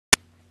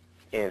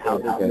and how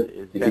this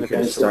is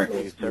beneficial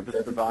to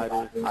service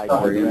providers, IT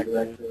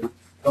directors,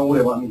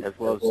 as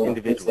well as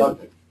individuals.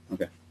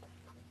 Okay.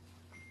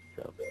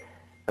 So,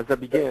 as I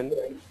begin,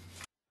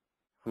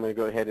 I'm going to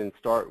go ahead and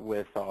start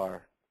with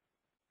our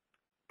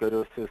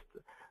GoToAssist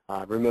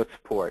Remote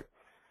Support.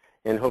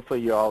 And hopefully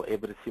you're all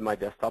able to see my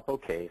desktop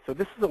okay. So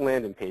this is a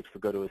landing page for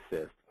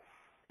GoToAssist.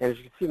 And as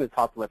you can see in the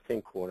top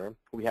left-hand corner,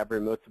 we have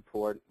remote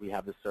support, we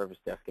have the service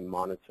desk and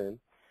monitoring.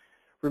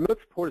 Remote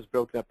support is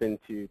broken up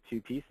into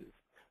two pieces.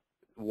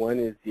 One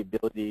is the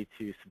ability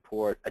to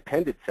support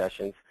attended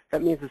sessions.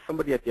 That means there's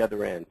somebody at the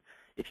other end.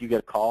 If you get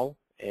a call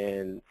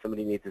and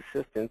somebody needs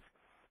assistance,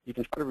 you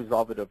can try to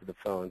resolve it over the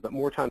phone. But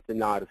more times than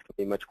not, it's going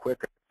to be much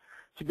quicker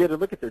to be able to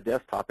look at their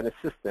desktop and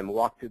assist them,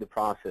 walk through the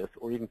process,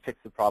 or even fix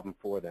the problem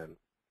for them.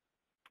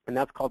 And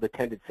that's called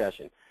attended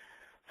session.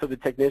 So the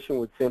technician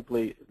would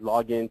simply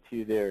log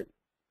into their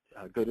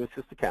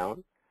GoToAssist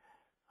account,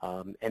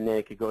 and then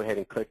they could go ahead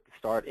and click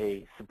Start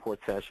a Support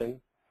Session.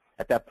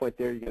 At that point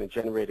there, you're going to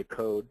generate a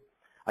code.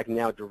 I can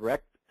now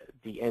direct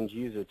the end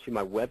user to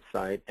my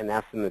website and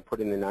ask them to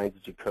put in the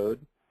 9-digit code.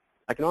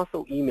 I can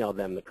also email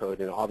them the code,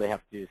 and all they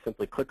have to do is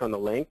simply click on the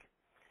link,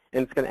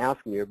 and it's going to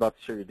ask them, you're about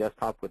to share your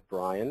desktop with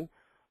Brian.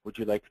 Would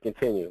you like to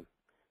continue?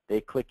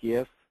 They click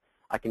yes.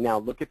 I can now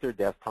look at their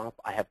desktop.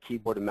 I have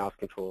keyboard and mouse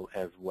control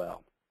as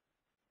well.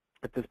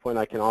 At this point,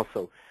 I can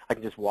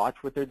just watch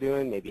what they're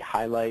doing, maybe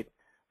highlight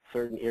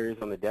certain areas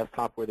on the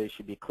desktop where they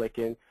should be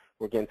clicking.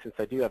 Or again, since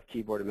I do have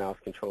keyboard and mouse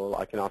control,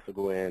 I can also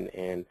go in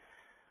and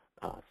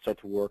start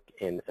to work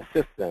and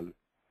assist them.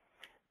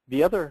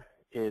 The other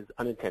is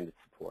unattended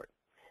support,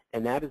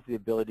 and that is the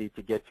ability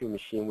to get to a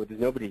machine where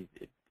there's nobody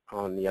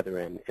on the other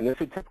end. And this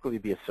would typically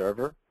be a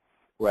server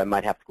where I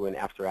might have to go in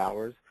after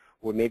hours,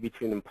 or maybe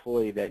to an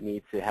employee that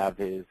needs to have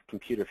his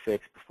computer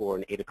fixed before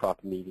an 8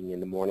 o'clock meeting in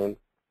the morning.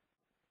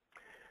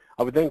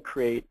 I would then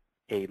create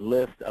a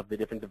list of the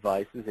different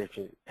devices.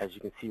 As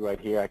you can see right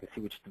here, I can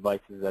see which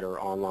devices that are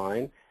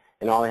online,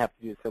 and all I have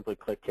to do is simply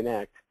click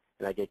Connect,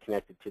 and I get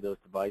connected to those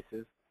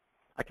devices.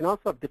 I can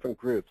also have different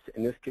groups,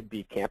 and this could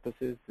be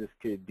campuses, this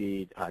could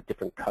be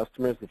different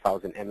customers if I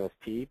was an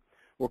MSP,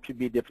 or it could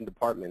be different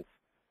departments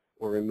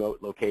or remote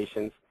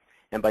locations.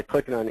 And by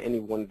clicking on any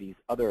one of these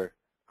other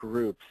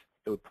groups,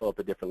 it would pull up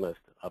a different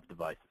list of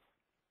devices.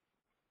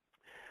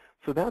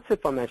 So that's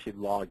if I'm actually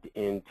logged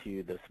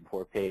into the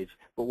support page.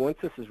 But once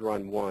this is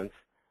run once,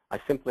 I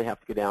simply have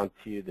to go down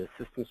to the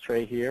systems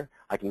tray here.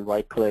 I can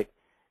right-click,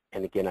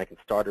 and again, I can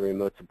start a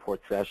remote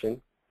support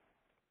session.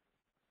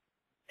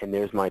 And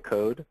there's my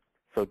code.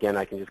 So again,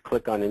 I can just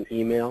click on an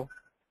email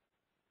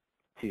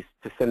to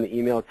send the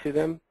email to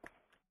them,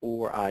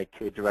 or I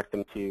could direct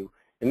them to,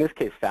 in this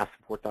case,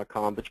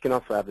 fastsupport.com, but you can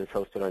also have this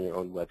hosted on your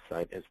own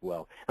website as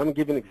well. I'm going to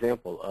give an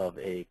example of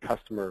a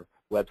customer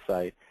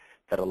website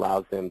that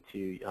allows them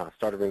to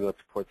start a remote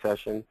support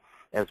session,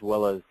 as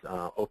well as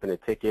open a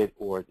ticket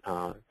or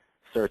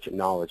search a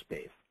knowledge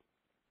base.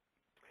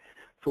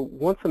 So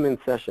once I'm in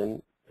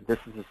session, this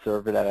is a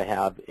server that I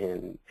have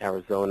in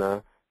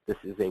Arizona. This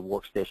is a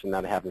workstation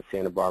that I have in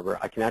Santa Barbara.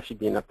 I can actually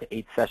be in up to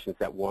 8 sessions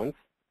at once.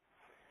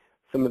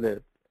 Some of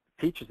the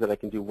features that I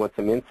can do once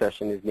I'm in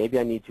session is maybe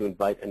I need to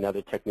invite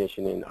another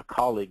technician in, a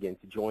colleague in,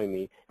 to join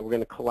me, and we're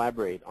going to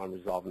collaborate on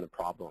resolving the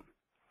problem.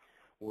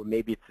 Or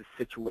maybe it's a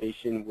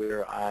situation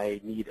where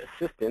I need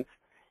assistance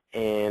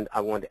and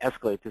I want to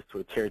escalate this to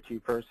a Tier 2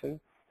 person.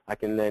 I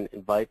can then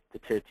invite the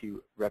Tier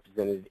 2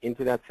 representative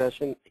into that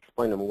session,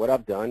 explain to them what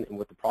I've done and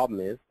what the problem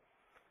is.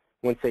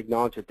 Once they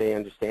acknowledge that they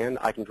understand,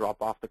 I can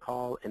drop off the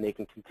call and they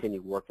can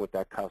continue working with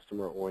that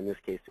customer, or in this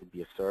case it would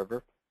be a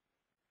server.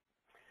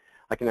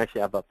 I can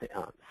actually have up to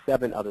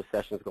 7 other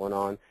sessions going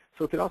on.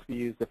 So it could also be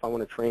used if I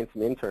want to train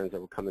some interns that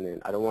were coming in.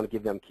 I don't want to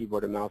give them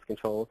keyboard and mouse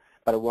control,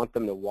 but I want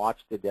them to watch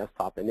the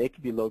desktop, and they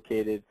could be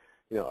located,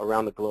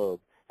 around the globe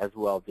as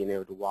well, being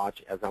able to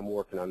watch as I'm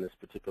working on this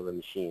particular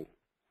machine.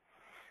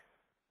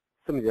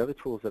 Some of the other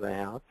tools that I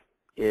have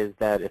is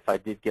that if I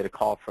did get a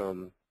call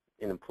from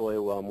an employee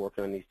while I'm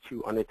working on these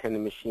 2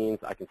 unattended machines,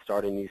 I can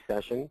start a new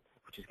session,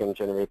 which is going to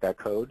generate that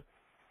code.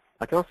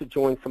 I can also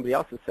join somebody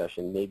else's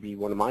session. Maybe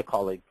one of my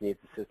colleagues needs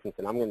assistance,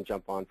 and I'm going to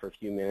jump on for a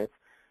few minutes,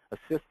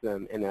 assist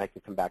them, and then I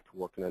can come back to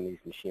working on these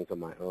machines on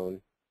my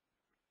own.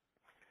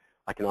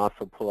 I can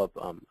also pull up,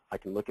 I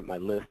can look at my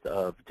list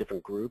of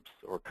different groups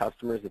or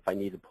customers. If I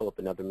need to pull up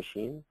another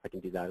machine, I can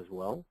do that as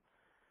well.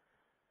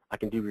 I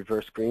can do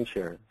reverse screen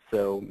share.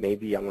 So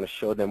maybe I want to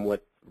show them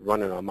what's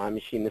running on my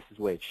machine. This is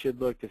the way it should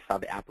look. This is how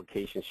the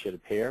application should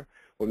appear.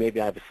 Or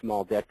maybe I have a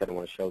small deck that I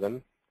want to show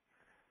them.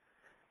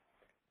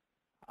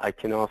 I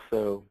can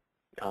also,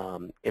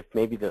 if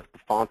maybe the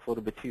font's a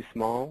little bit too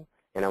small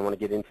and I want to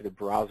get into the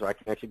browser, I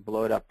can actually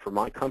blow it up for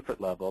my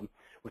comfort level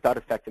without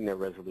affecting their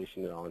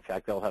resolution at all. In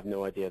fact, they'll have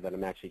no idea that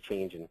I'm actually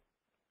changing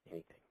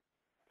anything.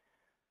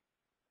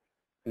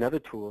 Another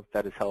tool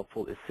that is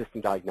helpful is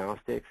system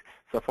diagnostics.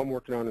 So if I'm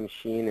working on a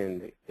machine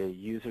and the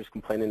user's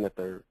complaining that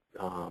their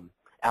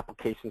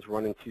application's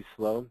running too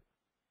slow,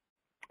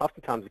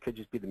 Oftentimes it could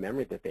just be the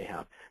memory that they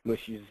have.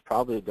 Most users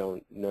probably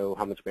don't know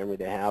how much memory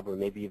they have, or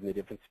maybe even the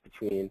difference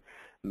between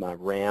my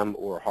RAM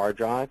or hard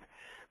drive.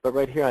 But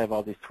right here I have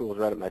all these tools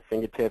right at my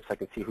fingertips. I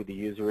can see who the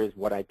user is,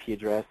 what IP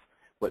address,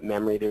 what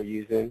memory they're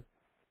using.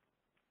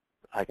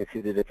 I can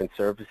see the different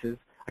services.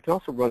 I can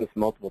also run this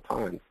multiple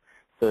times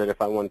so that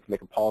if I wanted to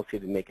make a policy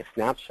to make a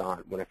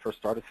snapshot when I first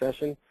start a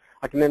session,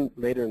 I can then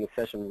later in the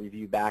session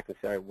review back and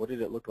say, all right, what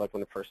did it look like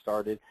when it first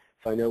started,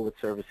 so I know what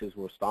services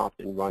were stopped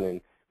and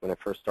running when I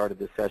first started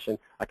this session.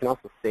 I can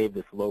also save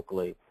this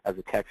locally as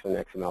a text or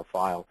an XML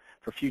file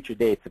for future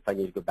dates if I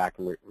need to go back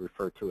and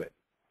refer to it.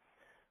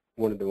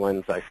 One of the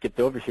ones I skipped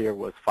over here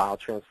was file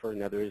transfer.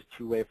 Now there is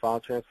two-way file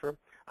transfer.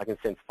 I can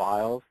send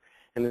files,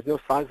 and there's no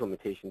size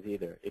limitations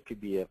either. It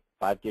could be a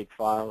 5 gig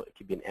file, it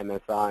could be an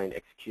MSI, an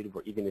executable,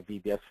 or even a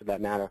VBS for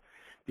that matter,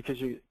 because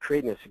you're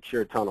creating a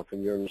secure tunnel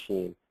from your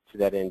machine to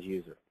that end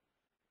user.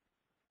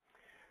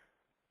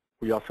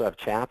 We also have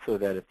chat so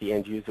that if the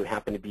end user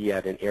happened to be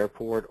at an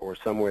airport or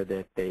somewhere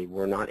that they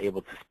were not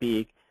able to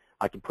speak,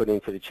 I can put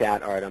into the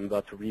chat, all right, I'm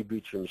about to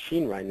reboot your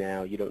machine right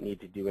now. You don't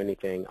need to do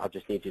anything. I'll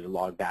just need you to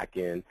log back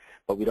in.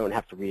 But we don't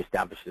have to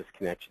reestablish this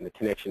connection. The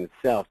connection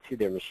itself to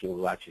their machine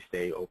will actually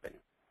stay open.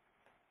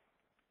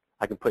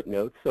 I can put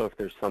notes, so if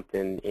there's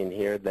something in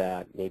here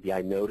that maybe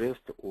I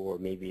noticed or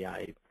maybe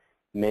I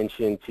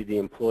mentioned to the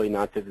employee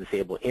not to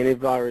disable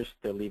antivirus,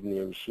 they're leaving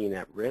their machine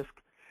at risk,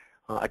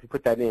 I can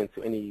put that in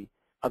so any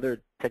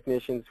other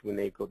technicians, when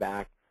they go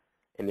back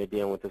and they're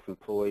dealing with this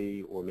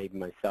employee or maybe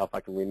myself, I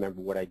can remember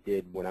what I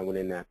did when I went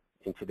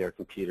into their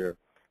computer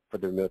for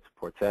the remote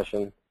support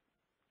session.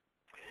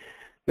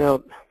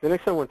 Now, the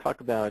next thing I want to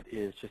talk about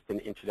is just an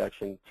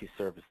introduction to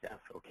service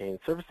desk. Okay, and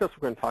service desk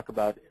we're going to talk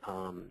about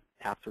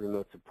after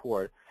remote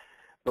support,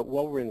 but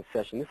while we're in the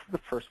session, this is the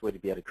first way to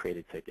be able to create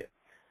a ticket.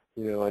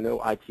 You know, I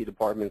know IT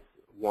departments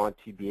want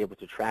to be able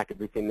to track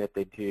everything that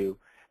they do,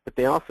 but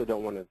they also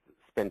don't want to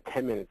spend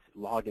 10 minutes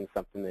logging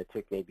something that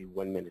took maybe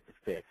 1 minute to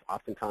fix.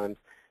 Oftentimes,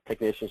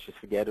 technicians just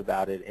forget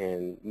about it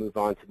and move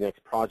on to the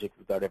next project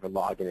without ever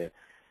logging it,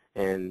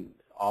 and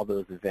all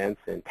those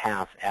events and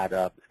tasks add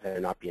up that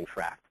are not being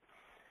tracked.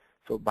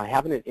 So by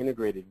having it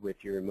integrated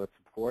with your remote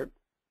support,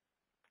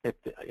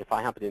 if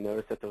I happen to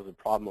notice that there was a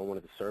problem on one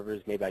of the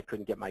servers, maybe I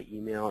couldn't get my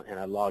email and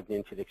I logged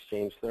into the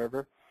Exchange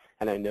server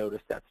and I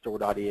noticed that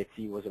store.exe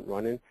wasn't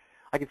running,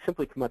 I could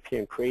simply come up here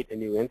and create a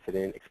new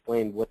incident,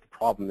 explain what the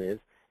problem is,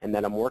 and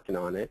that I'm working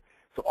on it.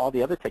 So all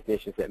the other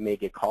technicians that may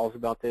get calls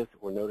about this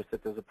or notice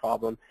that there's a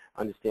problem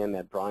understand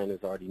that Brian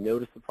has already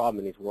noticed the problem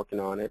and he's working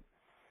on it.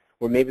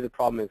 Or maybe the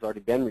problem has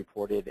already been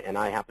reported and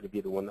I happen to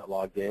be the one that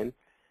logged in.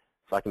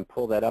 So I can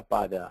pull that up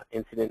by the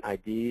incident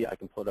ID, I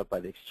can pull it up by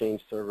the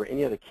Exchange server,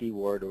 any other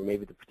keyword, or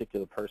maybe the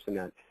particular person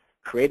that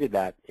created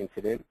that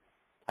incident.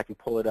 I can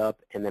pull it up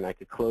and then I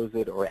could close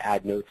it or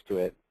add notes to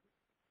it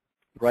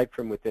right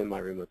from within my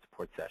remote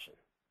support session.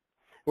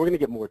 We're going to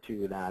get more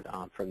to that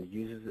from the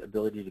user's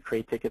ability to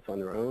create tickets on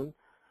their own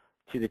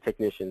to the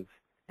technicians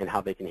and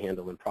how they can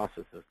handle and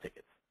process those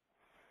tickets.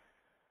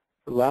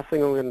 The last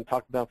thing I'm going to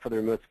talk about for the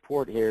remote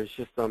support here is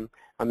just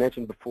I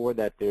mentioned before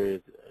that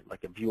there's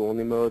like a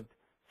view-only mode.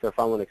 So if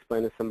I want to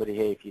explain to somebody,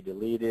 hey, if you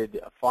deleted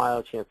a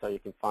file, chances are you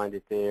can find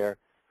it there.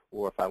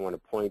 Or if I want to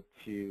point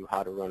to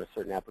how to run a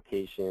certain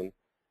application,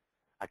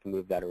 I can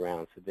move that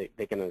around so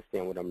they can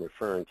understand what I'm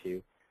referring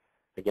to.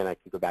 Again, I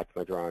can go back to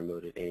my drawing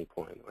mode at any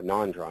point, or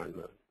non-drawing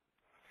mode.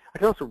 I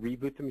can also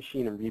reboot the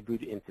machine and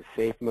reboot it into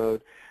safe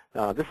mode.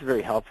 This is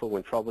very helpful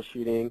when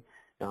troubleshooting,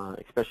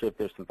 especially if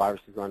there's some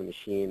viruses on the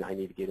machine. I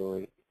need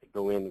to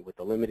go in with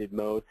the limited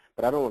mode,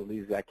 but I don't want to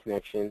lose that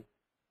connection.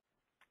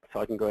 So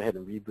I can go ahead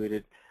and reboot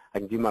it. I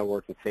can do my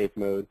work in safe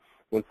mode.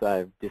 Once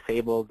I've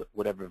disabled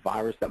whatever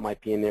virus that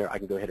might be in there, I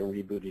can go ahead and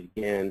reboot it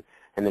again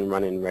and then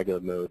run it in regular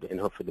mode, and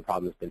hopefully the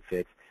problem has been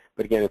fixed.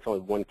 But again, it's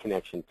only one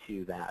connection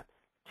to that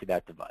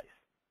device.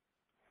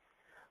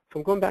 So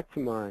I'm going back to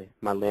my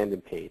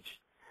landing page.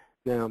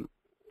 Now,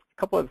 a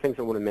couple other things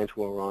I want to mention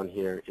while we're on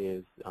here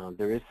is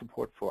there is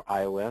support for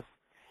iOS,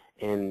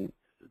 and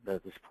the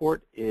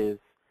support is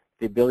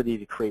the ability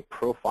to create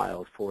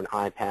profiles for an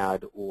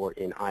iPad or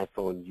an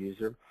iPhone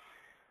user.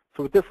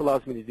 So what this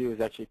allows me to do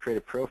is actually create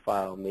a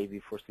profile maybe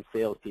for some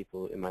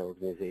salespeople in my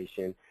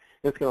organization. And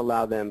it's going to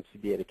allow them to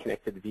be able to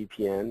connect to the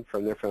VPN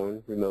from their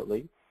phone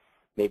remotely.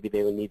 Maybe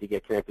they will need to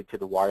get connected to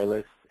the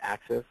wireless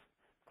access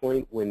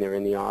point when they're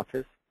in the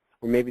office.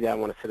 Or maybe I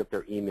want to set up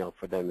their email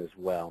for them as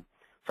well.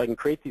 So I can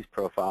create these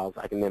profiles.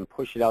 I can then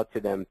push it out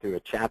to them through a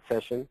chat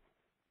session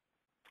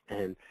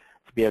and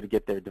to be able to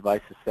get their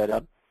devices set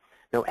up.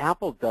 Now,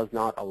 Apple does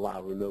not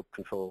allow remote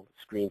control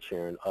screen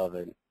sharing of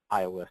an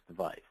iOS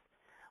device.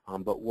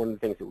 But one of the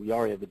things that we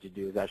are able to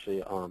do is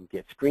actually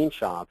get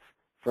screenshots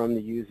from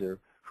the user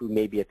who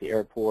may be at the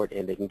airport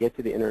and they can get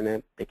to the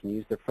internet, they can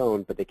use their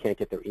phone, but they can't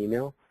get their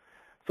email.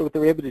 So what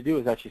they're able to do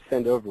is actually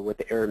send over what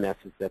the error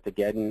message that they're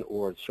getting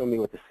or show me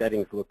what the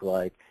settings look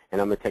like,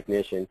 and I'm a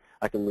technician.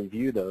 I can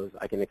review those.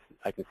 I can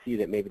see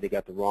that maybe they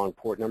got the wrong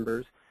port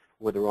numbers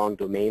or the wrong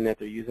domain that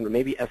they're using, or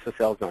maybe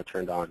SSL is not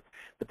turned on.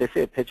 But they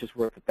say a pitch is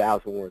worth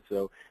 1,000 words.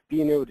 So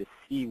being able to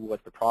see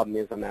what the problem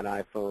is on that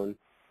iPhone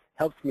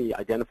helps me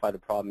identify the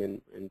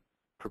problem and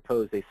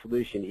propose a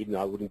solution, even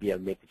though I wouldn't be able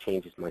to make the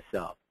changes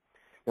myself.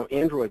 Now,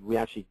 Android, we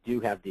actually do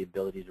have the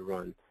ability to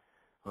run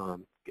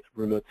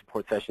remote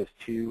support sessions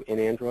to in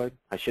Android.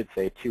 I should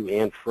say to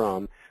and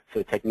from. So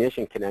a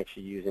technician can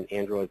actually use an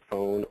Android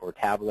phone or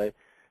tablet.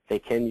 They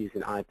can use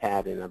an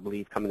iPad, and I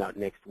believe coming out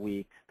next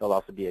week, they'll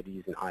also be able to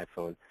use an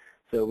iPhone.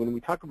 So when we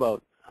talk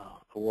about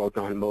a world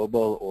gone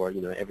mobile, or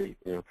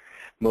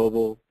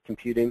mobile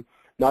computing,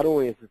 not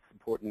only is it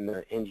supporting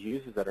the end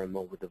users that are on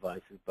mobile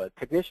devices, but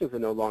technicians are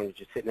no longer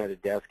just sitting at a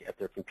desk at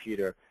their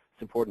computer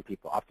supporting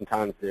people.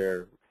 Oftentimes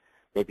they're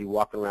maybe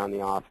walking around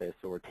the office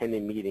or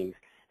attending meetings,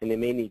 and they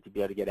may need to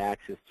be able to get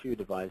access to a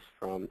device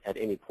from at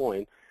any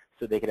point,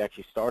 so they could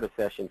actually start a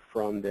session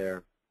from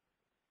their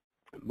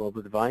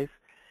mobile device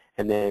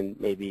and then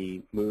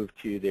maybe move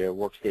to their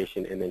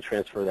workstation and then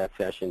transfer that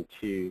session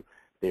to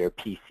their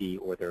PC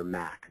or their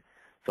Mac.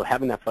 So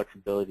having that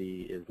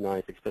flexibility is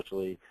nice,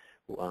 especially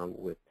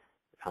with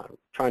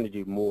trying to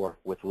do more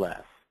with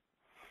less.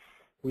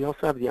 We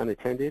also have the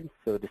unattended.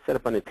 So to set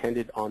up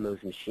unattended on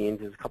those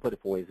machines, there's a couple of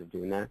different ways of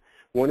doing that.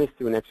 One is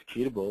through an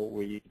executable,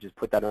 where you just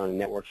put that on a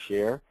network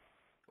share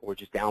or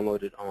just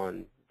download it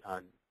on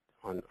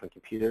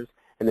computers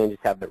and then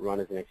just have it run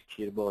as an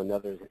executable.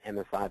 Another is an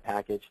MSI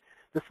package.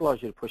 This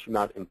allows you to push them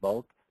out in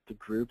bulk to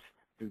groups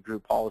through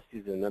group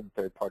policies, and another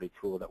third-party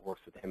tool that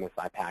works with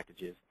MSI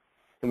packages.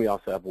 And we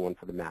also have one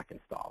for the Mac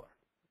installer.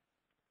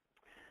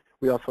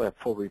 We also have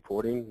full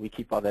reporting. We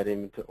keep all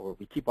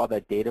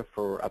that data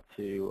for up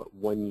to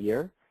 1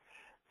 year.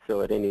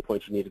 So at any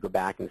point you need to go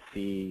back and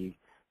see,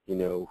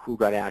 who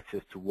got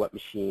access to what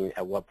machine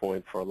at what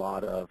point for a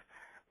lot of,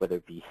 whether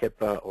it be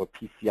HIPAA or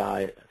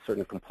PCI,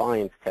 certain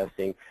compliance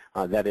testing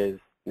that is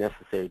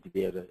necessary to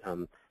be able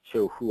to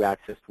show who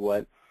accessed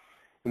what.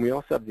 And we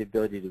also have the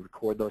ability to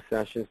record those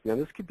sessions. Now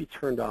this could be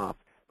turned off,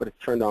 but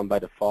it's turned on by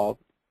default.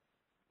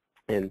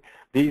 And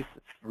these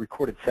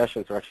recorded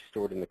sessions are actually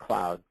stored in the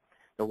cloud.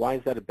 Now why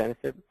is that a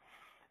benefit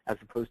as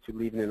opposed to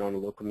leaving it on a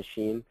local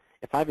machine?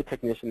 If I have a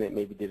technician that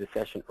maybe did a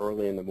session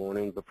early in the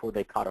morning before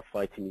they caught a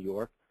flight to New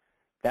York,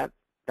 that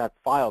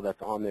file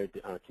that's on their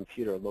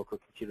computer, a local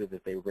computer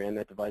that they ran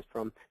that device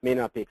from, may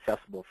not be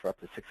accessible for up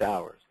to 6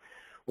 hours.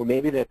 Or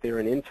maybe that they're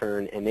an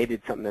intern and they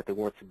did something that they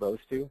weren't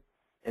supposed to,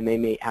 and they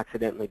may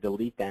accidentally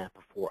delete that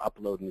before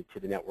uploading it to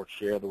the network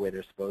share the way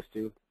they're supposed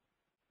to.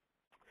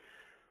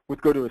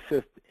 With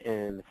GoToAssist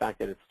and the fact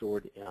that it's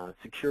stored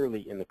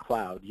securely in the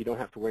cloud, you don't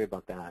have to worry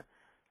about that.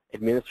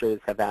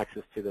 Administrators have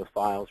access to those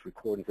files,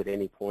 recordings at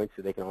any point,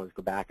 so they can always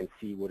go back and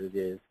see what it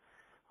is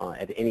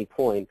at any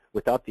point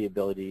without the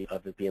ability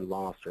of it being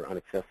lost or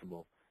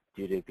inaccessible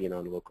due to it being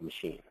on a local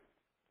machine.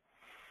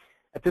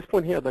 At this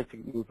point here, I'd like to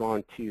move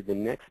on to the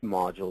next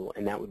module,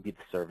 and that would be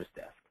the service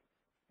desk.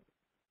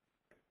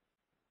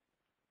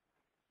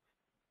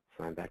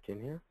 Sign back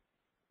in here.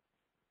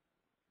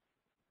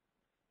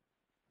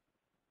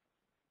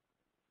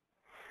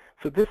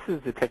 So this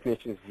is the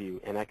technician's view,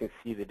 and I can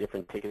see the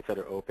different tickets that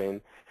are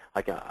open.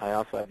 I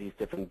also have these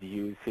different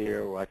views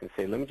here where I can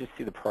say, let me just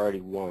see the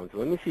priority ones.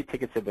 Let me see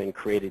tickets that have been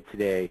created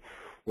today,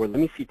 or let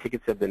me see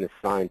tickets that have been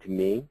assigned to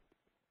me.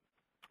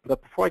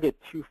 But before I get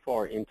too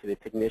far into the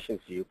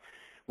technician's view,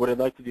 what I'd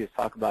like to do is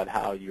talk about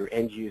how your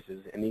end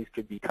users, and these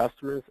could be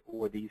customers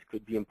or these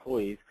could be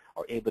employees,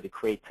 are able to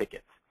create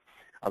tickets.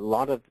 A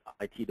lot of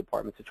IT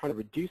departments are trying to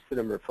reduce the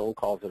number of phone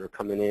calls that are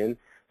coming in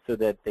so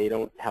that they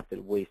don't have to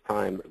waste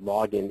time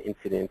logging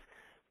incidents,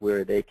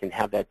 where they can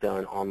have that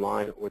done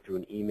online or through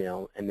an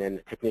email, and then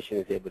the technician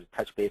is able to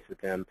touch base with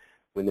them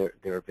when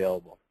they're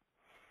available.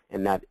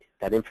 And that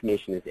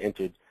information is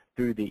entered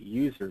through the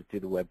user,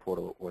 through the web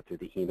portal, or through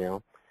the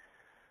email.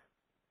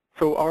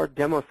 So our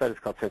demo site is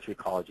called Century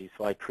Ecology.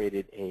 So I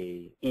created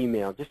a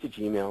email, just a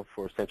Gmail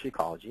for Century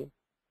Ecology,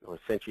 or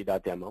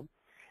century.demo.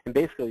 And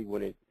basically,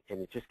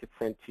 it just gets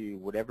sent to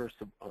whatever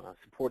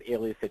support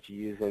alias that you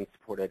use in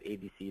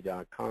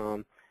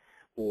support@abc.com,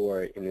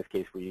 or in this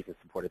case, we're using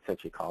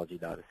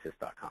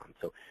support@centuryecology.assist.com.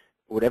 So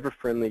whatever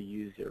friendly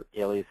user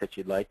alias that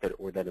you'd like,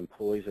 or that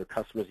employees or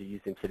customers are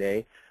using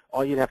today,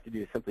 all you'd have to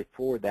do is simply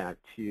forward that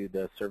to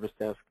the service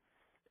desk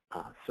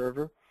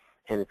server,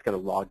 and it's going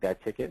to log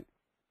that ticket.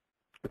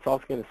 It's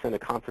also going to send a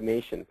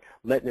confirmation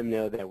letting them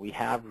know that we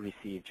have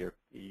received your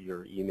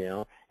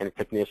email, and a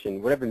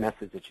technician, whatever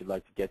message that you'd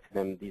like to get to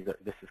them,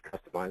 this is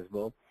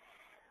customizable.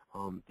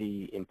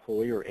 The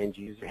employer or end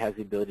user has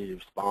the ability to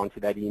respond to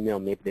that email.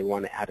 Maybe they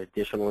want to add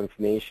additional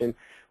information,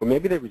 or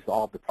maybe they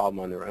resolved the problem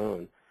on their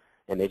own,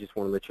 and they just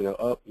want to let you know,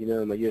 oh,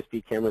 my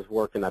USB camera's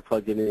working, I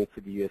plugged it into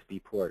the USB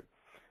port.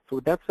 So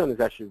what that's done is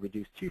actually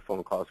reduce 2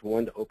 phone calls,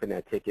 one to open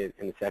that ticket,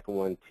 and the second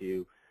one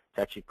to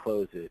actually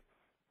close it,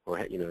 or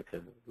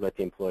to let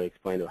the employee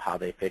explain how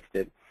they fixed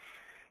it.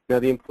 Now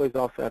the employees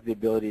also have the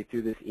ability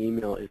through this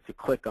email is to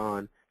click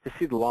on to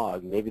see the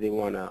log. Maybe they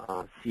want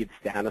to see the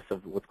status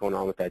of what's going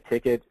on with that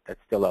ticket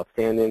that's still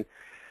outstanding.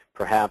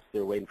 Perhaps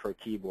they're waiting for a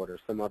keyboard or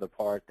some other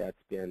part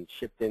that's been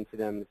shipped into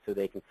them so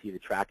they can see the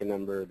tracking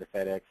number, the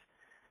FedEx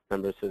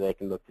number, so they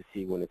can look to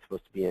see when it's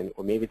supposed to be in.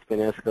 Or maybe it's been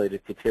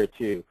escalated to Tier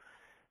 2,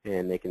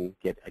 and they can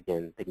get,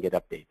 again, they can get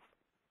updates.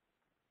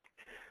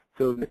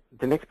 So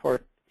the next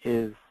part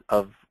is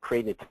of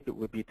creating a ticket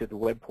would be through the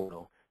web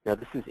portal. Now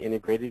this is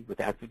integrated with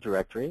Active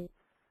Directory,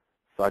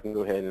 so I can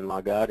go ahead and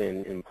log out,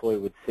 and an employee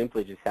would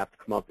simply just have to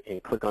come up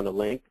and click on the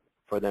link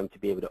for them to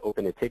be able to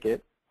open a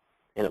ticket,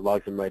 and it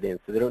logs them right in.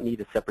 So they don't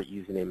need a separate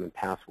username and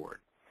password.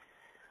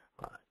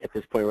 At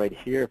this point right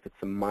here, if it's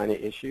some minor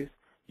issues,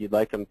 you'd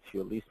like them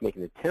to at least make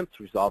an attempt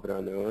to resolve it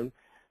on their own.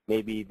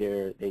 Maybe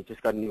they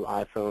just got a new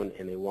iPhone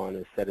and they want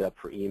to set it up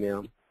for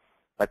email.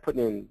 By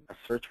putting in a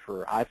search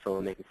for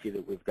iPhone, they can see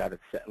that we've got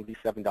at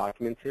least 7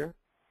 documents here.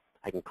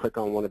 I can click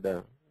on one of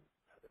the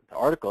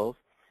articles.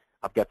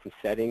 I've got some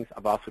settings.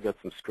 I've also got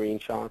some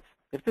screenshots.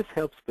 If this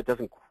helps but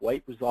doesn't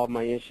quite resolve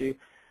my issue,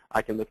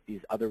 I can look at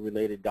these other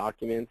related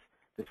documents.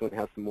 This one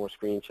has some more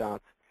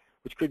screenshots,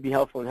 which could be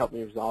helpful and help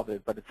me resolve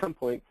it. But at some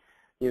point,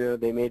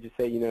 they may just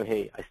say,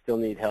 hey, I still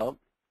need help,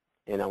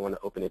 and I want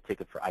to open a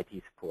ticket for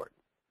IT support.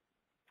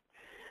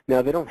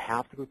 Now, they don't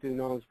have to go through the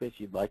knowledge base.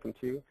 You'd like them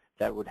to.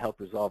 That would help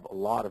resolve a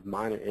lot of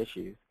minor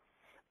issues.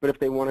 But if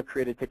they want to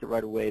create a ticket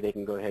right away, they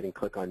can go ahead and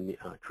click on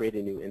create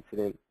a new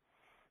incident.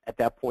 At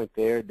that point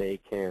there, they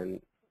can,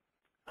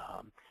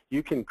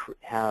 you can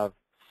have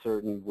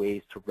certain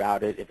ways to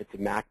route it. If it's a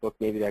MacBook,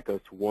 maybe that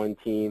goes to one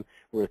team,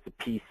 or if it's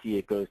a PC,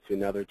 it goes to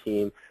another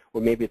team,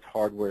 or maybe it's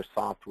hardware,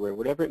 software,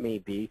 whatever it may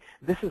be.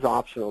 This is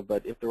optional,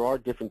 but if there are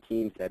different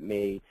teams that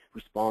may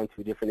respond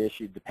to a different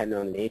issue depending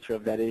on the nature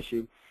of that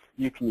issue,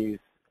 you can use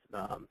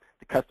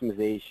the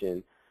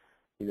customization,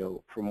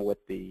 from what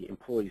the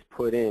employees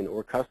put in,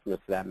 or customers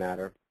for that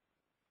matter,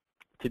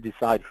 to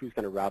decide who's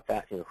going to route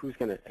that, who's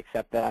going to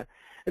accept that.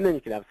 And then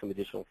you can have some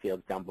additional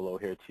fields down below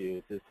here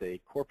too. Is this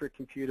a corporate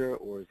computer,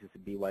 or is this a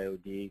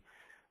BYOD?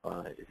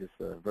 Is this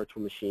a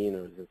virtual machine,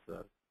 or is this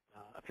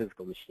a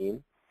physical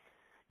machine?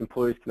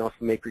 Employees can also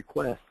make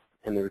requests,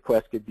 and the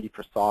request could be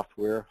for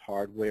software,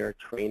 hardware,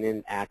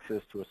 training,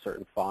 access to a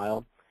certain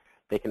file.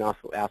 They can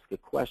also ask a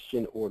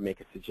question or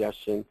make a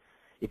suggestion.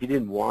 If you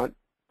didn't want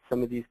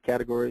some of these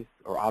categories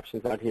or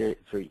options out here,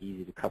 it's very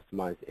easy to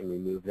customize and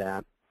remove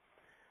that.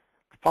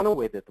 The final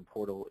way that the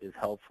portal is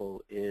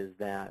helpful is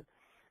that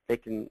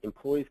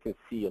employees can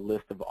see a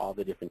list of all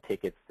the different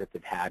tickets that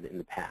they've had in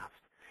the past.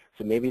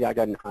 So maybe I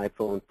got an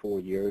iPhone 4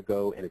 years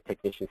ago and a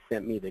technician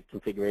sent me the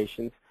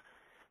configurations.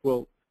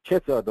 Well,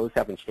 chances are those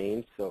haven't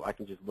changed, so I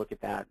can just look at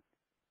that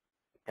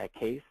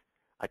case.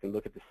 I can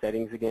look at the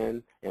settings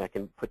again, and I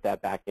can put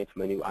that back into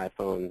my new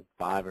iPhone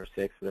 5 or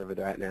 6, whatever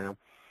they're at now,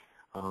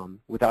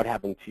 without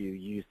having to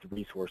use the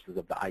resources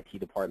of the IT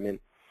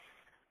department.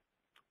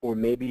 Or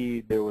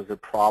maybe there was a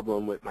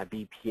problem with my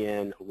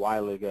VPN a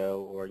while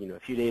ago, or a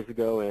few days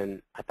ago,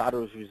 and I thought it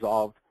was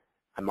resolved.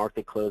 I marked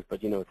it closed,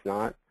 but it's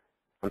not.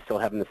 I'm still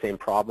having the same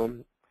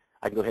problem.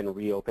 I can go ahead and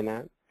reopen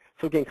that.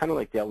 So again, kind of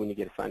like Dell when you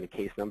get assigned a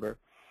case number.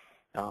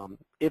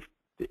 If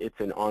it's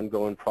an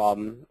ongoing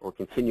problem or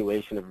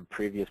continuation of a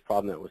previous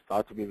problem that was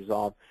thought to be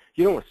resolved,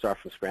 you don't want to start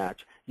from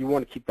scratch. You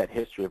want to keep that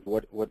history of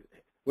what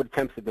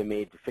attempts have been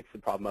made to fix the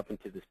problem up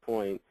until this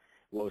point,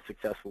 what was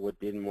successful, what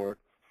didn't work.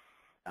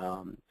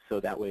 So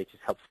that way it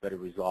just helps better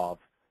resolve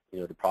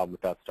the problem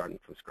without starting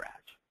from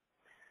scratch.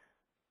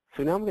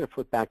 So now I'm going to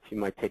flip back to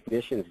my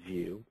technician's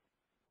view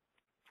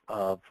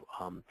of,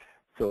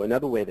 so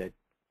another way that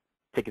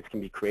tickets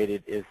can be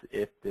created is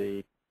if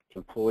the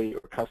employee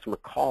or customer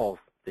calls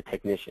the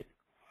technician.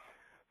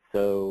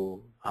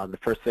 So the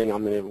first thing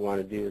I'm going to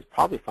want to do is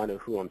probably find out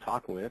who I'm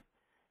talking with.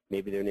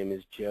 Maybe their name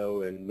is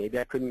Joe, and maybe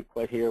I couldn't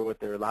quite hear what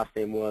their last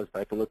name was,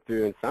 but I can look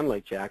through and sound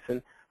like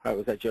Jackson. All right,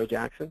 was that Joe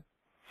Jackson?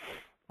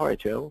 All right,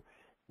 Joe.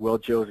 Well,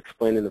 Joe's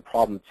explaining the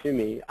problem to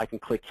me. I can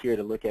click here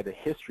to look at a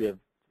history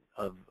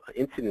of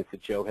incidents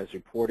that Joe has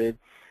reported.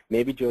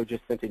 Maybe Joe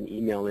just sent an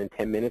email in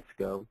 10 minutes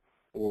ago,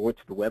 or went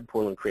to the web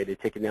portal and created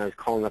a ticket. Now he's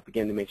calling up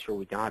again to make sure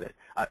we got it.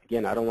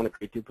 Again, I don't want to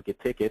create duplicate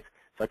tickets,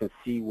 so I can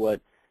see what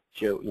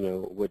Joe,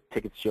 what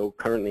tickets Joe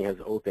currently has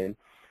open.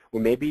 Or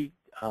maybe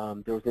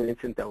there was an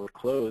incident that was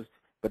closed,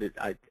 but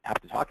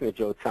after talking to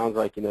Joe, it sounds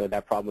like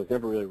that problem was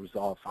never really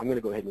resolved. So I'm going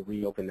to go ahead and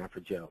reopen that for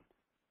Joe.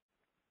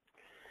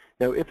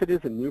 Now, if it is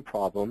a new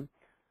problem,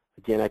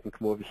 again, I can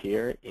come over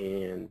here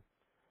and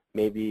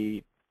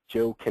maybe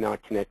Joe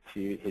cannot connect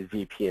to his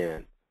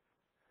VPN.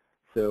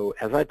 So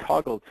as I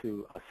toggle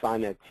to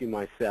assign that to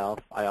myself,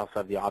 I also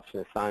have the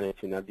option to assign it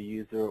to another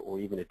user or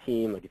even a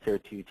team, like a Tier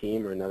 2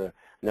 team or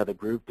another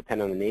group,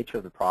 depending on the nature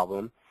of the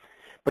problem.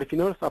 But if you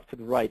notice off to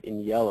the right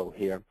in yellow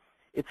here,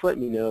 it's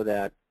letting me know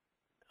that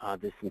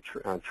there's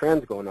some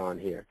trends going on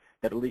here,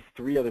 that at least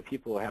 3 other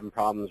people are having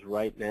problems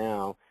right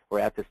now, or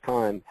at this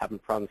time, having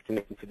problems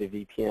connecting to their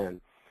VPN.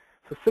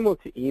 So similar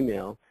to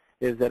email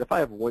is that if I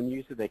have one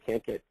user that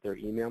can't get their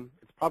email,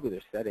 it's probably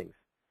their settings.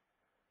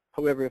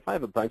 However, if I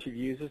have a bunch of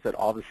users that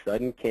all of a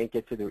sudden can't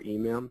get to their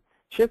email,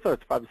 chances are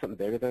it's probably something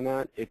bigger than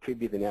that. It could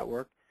be the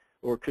network,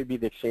 or it could be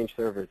the Exchange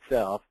server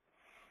itself.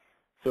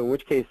 So in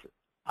which case,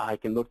 I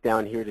can look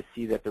down here to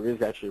see that there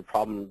is actually a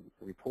problem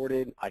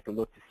reported. I can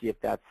look to see if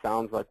that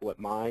sounds like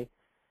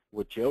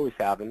what Joe is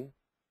having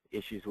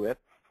issues with.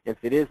 If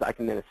it is, I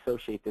can then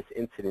associate this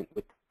incident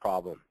with the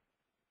problem.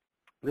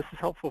 This is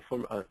helpful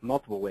from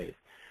multiple ways.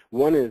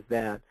 One is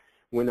that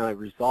when I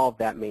resolve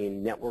that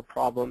main network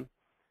problem,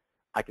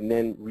 I can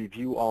then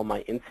review all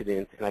my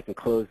incidents and I can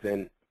close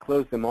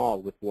them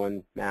all with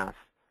one mass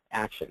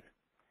action.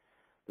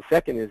 The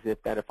second is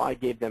that if I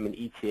gave them an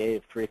ETA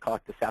of 3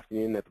 o'clock this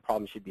afternoon that the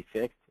problem should be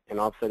fixed, and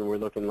all of a sudden we're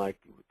looking like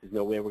there's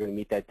no way we're going to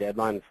meet that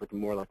deadline, it's looking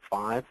more like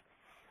 5,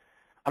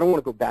 I don't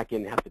want to go back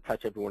in and have to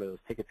touch every one of those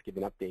tickets to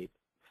give an update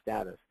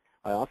status.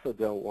 I also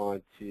don't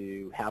want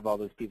to have all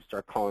those people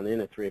start calling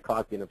in at 3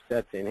 o'clock being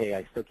upset saying, hey,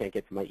 I still can't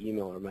get to my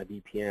email or my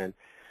VPN.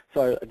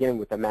 So again,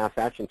 with the mass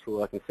action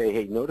tool, I can say,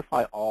 hey,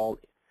 notify all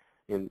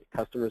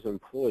customers or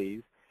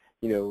employees,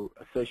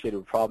 associated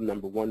with problem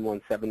number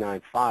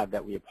 11795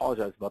 that we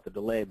apologize about the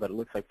delay, but it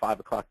looks like 5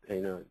 o'clock,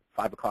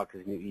 5 o'clock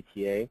is a new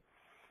ETA.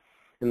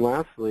 And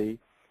lastly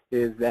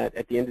is that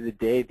at the end of the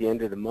day, at the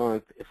end of the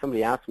month, if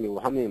somebody asks me,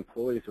 well, how many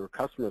employees or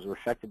customers were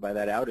affected by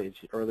that outage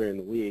earlier in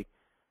the week,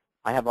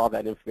 I have all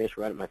that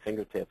information right at my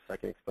fingertips. I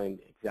can explain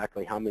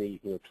exactly how many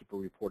people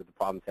reported the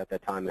problems at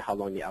that time and how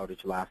long the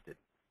outage lasted.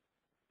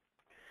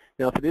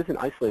 Now, if it is an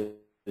isolated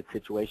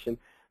situation,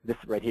 this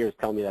right here is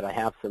telling me that I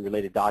have some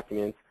related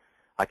documents.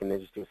 I can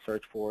then just do a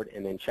search for it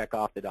and then check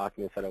off the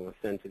documents that I want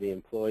to send to the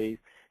employees.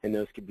 And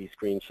those could be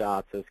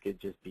screenshots, those could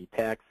just be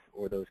text,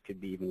 or those could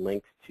be even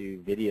links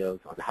to videos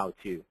on how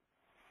to.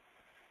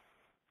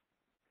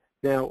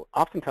 Now,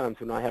 oftentimes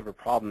when I have a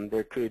problem,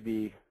 there could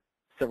be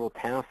several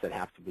tasks that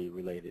have to be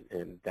related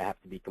and that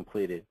have to be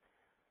completed,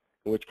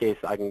 in which case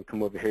I can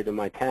come over here to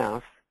my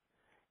tasks,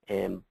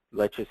 and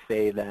let's just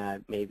say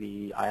that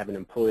maybe I have an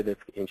employee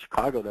that's in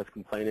Chicago that's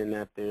complaining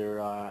that their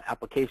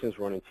application is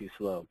running too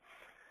slow.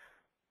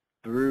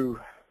 Through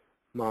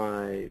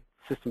my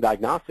system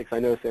diagnostics, I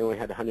noticed they only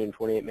had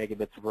 128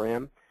 megabits of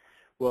RAM.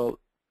 Well,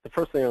 the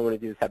first thing I want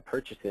to do is have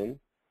purchasing,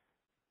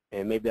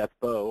 and maybe that's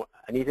Bo.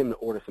 I need him to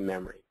order some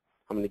memory.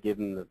 I'm going to give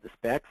him the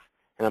specs,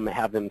 and I'm going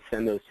to have them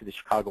send those to the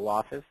Chicago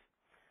office.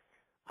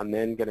 I'm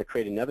then going to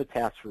create another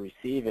task for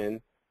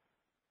receiving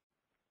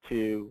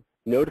to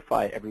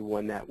notify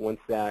everyone that once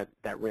that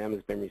RAM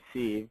has been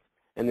received.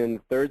 And then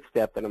the third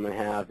step that I'm going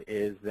to have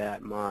is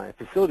that my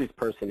facilities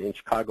person in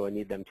Chicago, I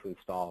need them to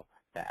install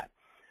that.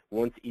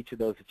 Once each of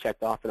those are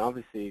checked off, and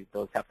obviously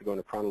those have to go in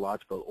a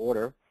chronological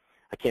order,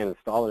 I can't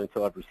install it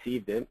until I've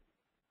received it,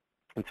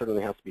 and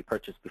certainly has to be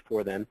purchased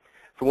before then.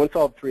 So once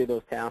all 3 of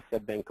those tasks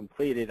have been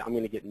completed, I'm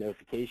going to get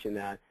notification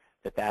that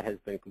has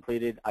been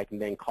completed. I can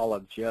then call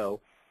up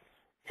Joe,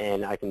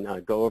 and I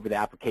can go over the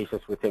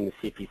applications with him to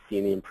see if he's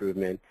seen the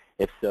improvement.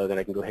 If so, then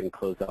I can go ahead and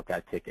close out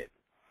that ticket.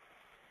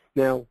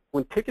 Now,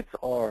 when tickets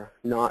are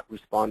not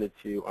responded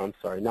to,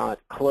 not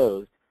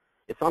closed,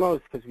 it's not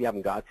always because we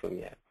haven't got to them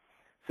yet.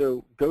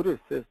 So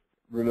GoToAssist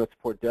Remote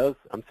Support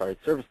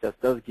Service Desk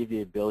does give you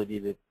the ability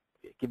to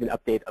give an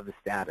update of the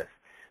status.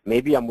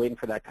 Maybe I'm waiting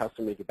for that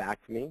customer to get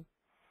back to me,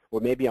 or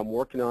maybe I'm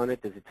working on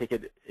it, there's a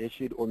ticket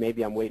issued, or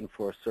maybe I'm waiting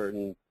for a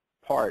certain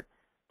part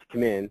to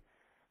come in.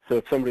 So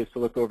if somebody was to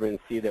look over and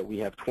see that we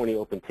have 20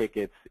 open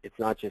tickets, it's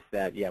not just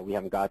that, yeah, we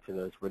haven't got to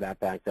those, we're that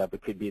backed up.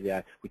 It could be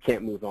that we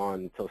can't move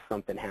on until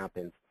something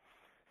happens.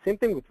 Same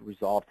thing with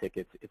resolve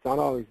tickets. It's not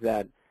always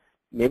that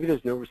maybe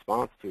there's no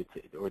response to it,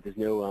 or there's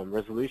no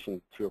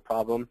resolution to a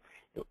problem,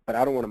 but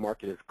I don't want to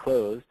mark it as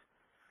closed,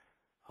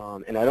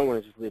 and I don't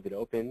want to just leave it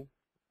open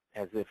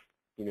as if,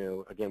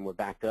 again, we're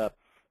backed up.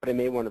 But I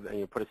may want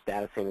to put a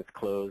status saying it's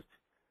closed,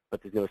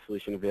 but there's no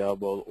solution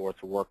available, or it's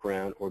a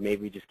workaround, or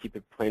maybe we just keep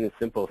it plain and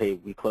simple. Hey,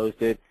 we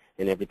closed it,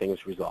 and everything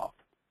is resolved.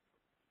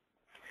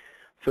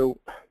 So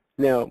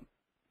now,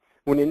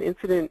 when an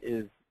incident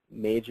is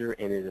major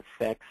and it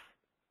affects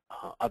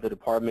other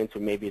departments, or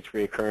maybe it's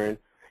reoccurring,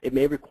 it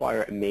may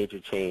require a major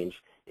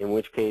change, in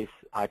which case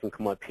I can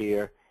come up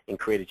here and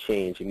create a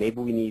change. And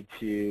maybe we need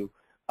to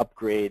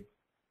upgrade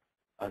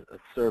a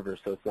server,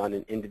 so it's not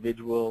an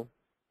individual.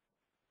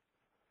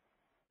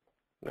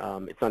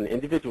 It's on an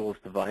individual's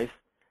device,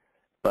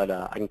 but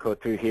I can go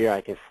through here.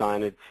 I can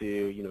assign it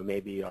to,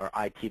 maybe our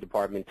IT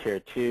department tier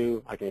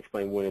 2. I can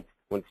explain when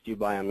it's due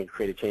by. I'm going to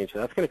create a change. So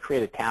that's going to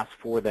create a task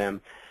for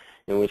them,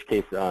 in which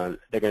case they're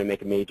going to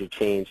make a major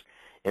change.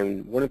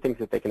 And one of the things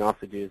that they can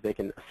also do is they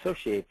can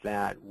associate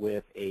that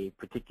with a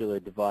particular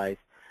device,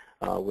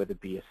 whether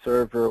it be a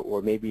server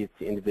or maybe it's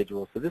the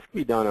individual. So this can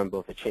be done on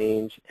both a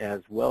change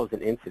as well as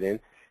an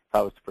incident. If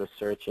I was to put a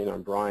search in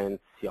on Brian,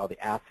 see all the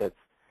assets,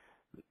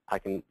 I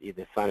can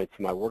either assign it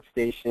to my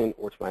workstation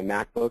or to my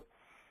MacBook.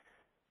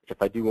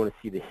 If I do want to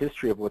see the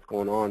history of what's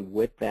going on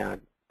with that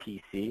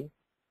PC,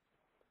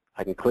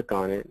 I can click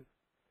on it.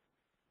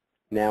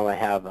 Now I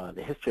have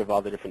the history of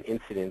all the different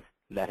incidents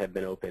that have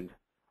been opened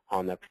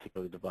on that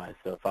particular device.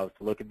 So if I was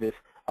to look at this,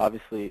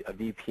 obviously a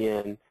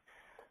VPN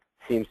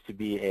seems to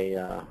be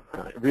a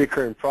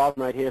recurring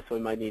problem right here, so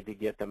we might need to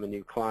get them a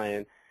new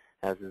client,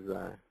 as is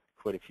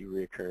quite a few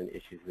recurring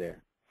issues there.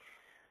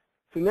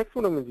 So next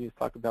what I'm going to do is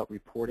talk about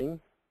reporting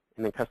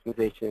and then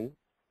customization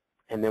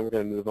and then we're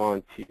going to move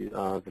on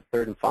to the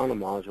third and final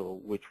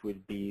module, which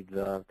would be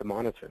the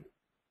monitoring.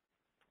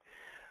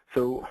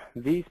 So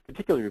these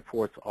particular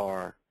reports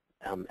are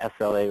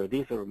SLA, or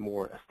these are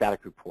more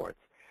static reports.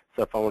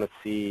 So if I want to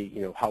see,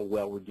 how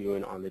well we're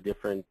doing on the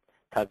different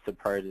types of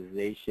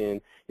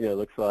prioritization, it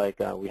looks like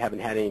we haven't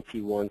had any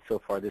P1s so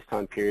far this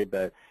time period,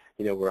 but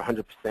we're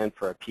 100%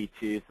 for our P2s.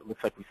 It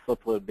looks like we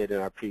slipped a little bit in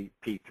our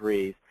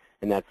P3s,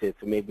 and that's it.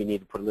 So maybe we need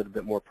to put a little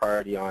bit more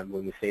priority on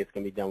when we say it's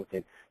going to be done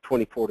within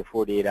 24 to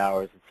 48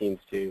 hours. It seems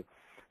to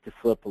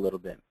slip a little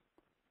bit.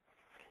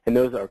 And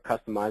those are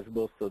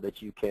customizable so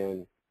that you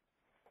can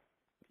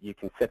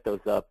set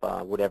those up,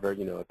 whatever, a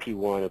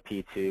P1 or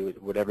P2,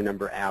 whatever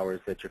number of hours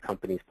that your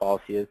company's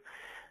policy is.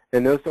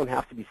 And those don't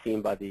have to be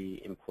seen by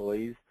the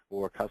employees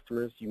or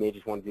customers. You may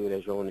just want to do it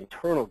as your own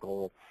internal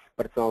goal,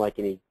 but it's not like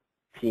any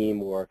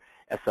team or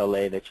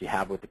SLA that you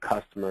have with the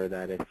customer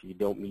that if you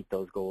don't meet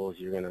those goals,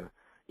 you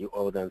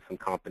owe them some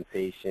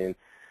compensation.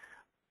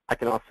 I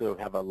can also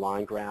have a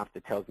line graph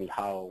that tells me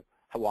how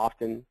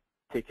often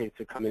tickets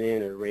are coming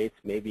in or rates.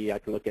 Maybe I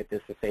can look at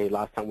this and say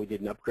last time we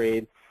did an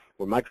upgrade,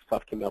 where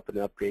Microsoft came up with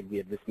an upgrade, we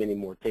had this many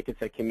more tickets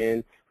that came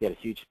in. We had a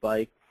huge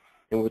spike,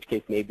 in which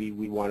case maybe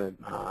we want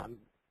to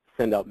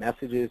send out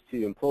messages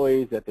to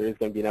employees that there is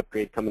going to be an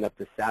upgrade coming up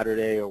this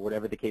Saturday or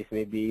whatever the case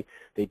may be.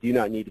 They do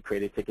not need to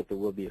create a ticket. There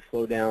will be a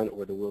slowdown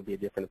or there will be a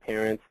different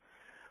appearance.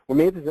 Or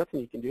maybe there's nothing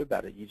you can do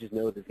about it. You just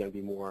know there's going to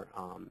be more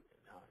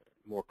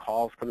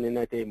calls coming in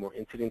that day, more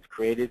incidents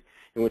created,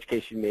 in which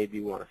case you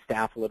maybe want to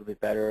staff a little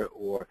bit better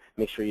or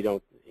make sure you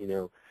don't,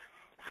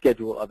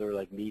 schedule other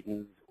like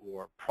meetings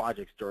or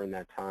projects during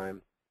that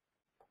time.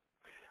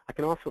 I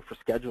can also, for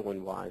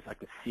scheduling wise, I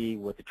can see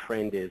what the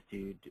trend is.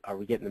 Are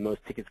we getting the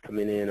most tickets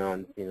coming in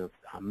on,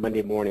 on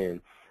Monday morning,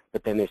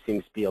 but then there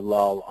seems to be a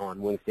lull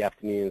on Wednesday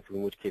afternoons,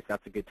 in which case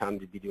that's a good time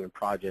to be doing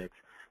projects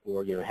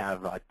or,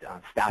 have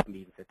staff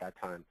meetings at that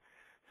time.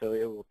 So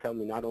it will tell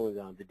me not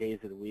only the days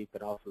of the week,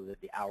 but also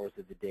the hours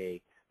of the day,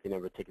 the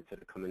number of tickets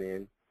that are coming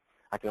in.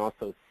 I can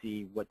also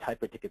see what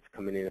type of tickets are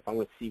coming in. If I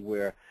want to see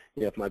where,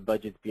 if my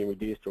budget's being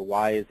reduced, or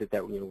why is it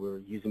that, we're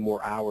using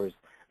more hours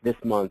this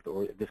month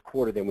or this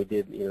quarter than we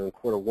did, in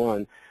quarter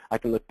one, I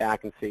can look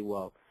back and say,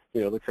 well,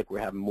 it looks like we're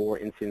having more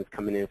incidents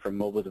coming in from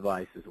mobile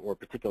devices, or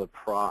particular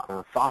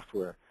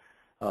software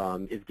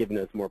is giving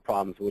us more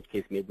problems, in which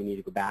case maybe we need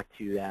to go back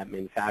to that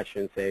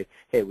manufacturer and say,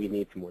 hey, we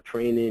need some more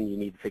training, you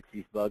need to fix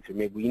these bugs, or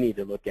maybe we need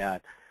to look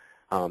at,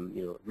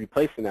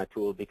 replacing that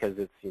tool because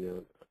it's,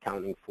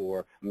 accounting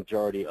for a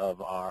majority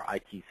of our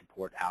IT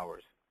support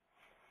hours.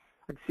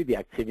 I can see the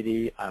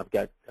activity. I've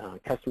got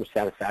customer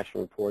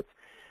satisfaction reports.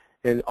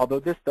 And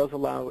although this does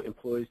allow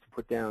employees to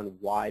put down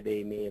why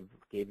they may have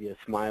gave you a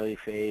smiley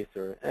face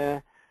or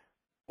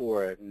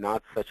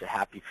not such a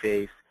happy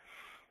face,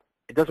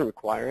 it doesn't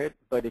require it.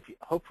 But if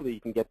hopefully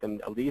you can get them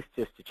at least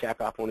just to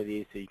check off one of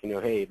these so you can know,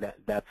 hey,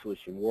 that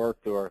solution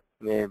worked, or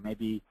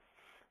maybe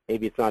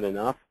it's not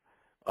enough.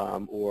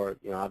 Or,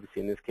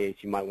 obviously in this case,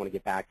 you might want to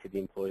get back to the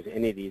employees,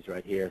 any of these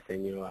right here,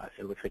 saying,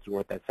 it looks like you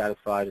weren't that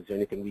satisfied. Is there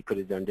anything we could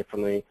have done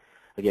differently?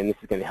 Again, this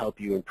is going to help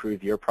you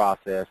improve your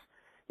process,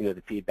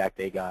 the feedback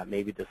they got.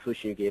 Maybe the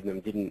solution you gave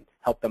them didn't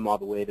help them all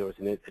the way. There was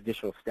an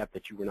additional step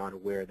that you were not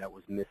aware that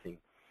was missing.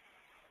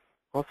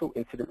 Also,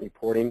 incident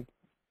reporting.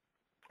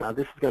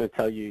 This is going to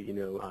tell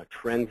you,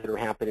 trends that are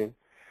happening.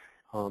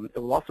 It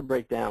will also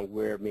break down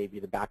where maybe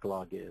the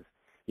backlog is.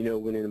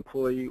 When an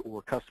employee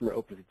or customer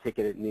opens a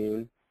ticket at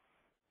noon,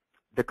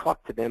 the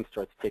clock to them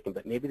starts ticking,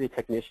 but maybe the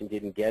technician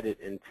didn't get it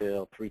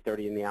until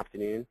 3:30 in the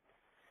afternoon.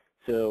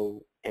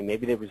 So, and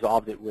maybe they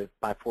resolved it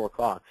by 4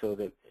 o'clock. So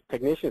the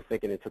technician is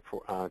thinking it took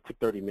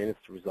 30 minutes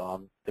to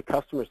resolve. The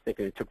customer is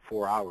thinking it took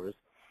 4 hours.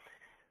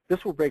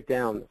 This will break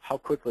down how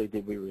quickly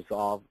did we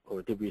resolve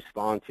or did we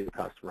respond to the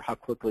customer. How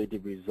quickly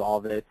did we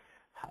resolve it?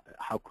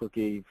 How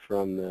quickly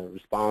from the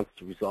response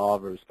to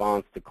resolve or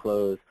response to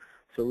close.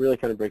 So it really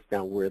kind of breaks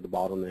down where the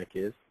bottleneck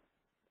is.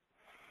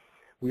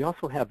 We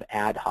also have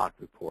ad hoc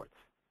reports.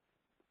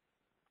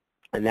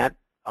 And that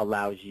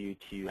allows you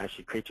to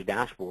actually create your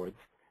dashboards,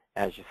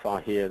 as you saw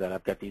here, that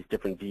I've got these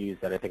different views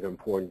that I think are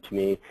important to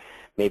me.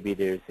 Maybe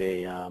there's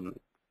a,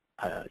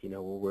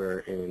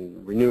 we're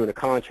renewing a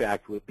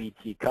contract with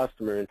BT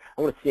customer, and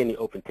I want to see any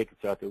open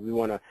tickets out there. We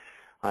want to,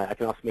 I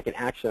can also make an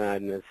action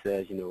item that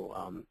says,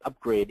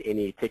 upgrade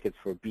any tickets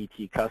for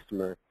BT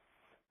customer,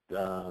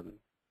 because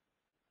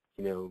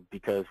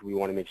we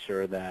want to make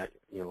sure that,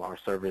 our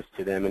service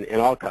to them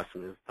and all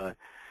customers, but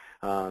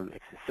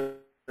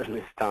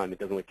this time it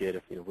doesn't look good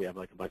if we have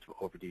like a bunch of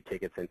overdue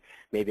tickets, and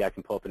maybe I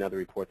can pull up another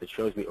report that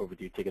shows me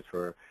overdue tickets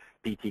for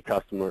BT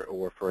customer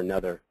or for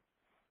another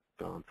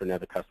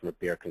customer,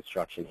 Bear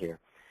Construction here.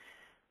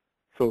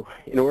 So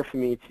in order for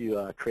me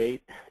to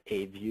create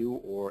a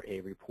view or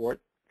a report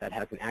that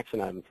has an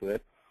action item to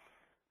it,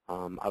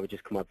 I would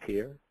just come up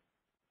here,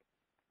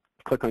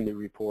 click on the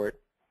report.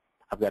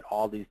 I've got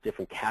all these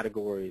different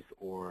categories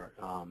or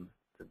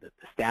the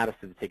status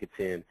of the tickets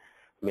in.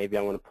 Maybe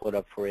I want to pull it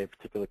up for a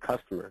particular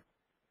customer.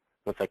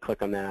 Once I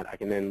click on that, I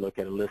can then look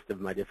at a list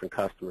of my different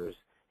customers.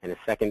 And a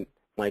second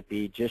might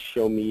be just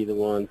show me the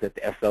ones that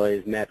the SLA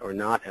is met or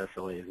not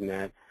SLA is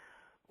met,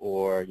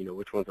 or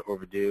which ones are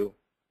overdue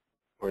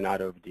or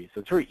not overdue.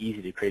 So it's very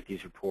easy to create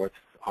these reports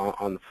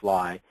on the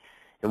fly.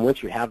 And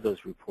once you have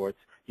those reports,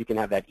 you can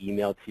have that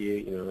emailed to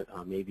you.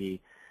 Maybe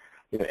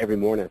every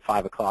morning at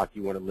 5 o'clock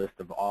you want a list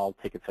of all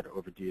tickets that are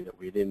overdue that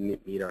we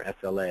didn't meet our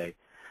SLA.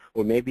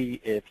 Or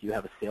maybe if you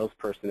have a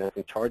salesperson that's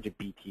in charge of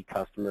BT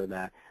customer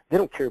that they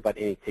don't care about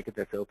any ticket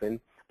that's open,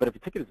 but if a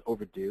ticket is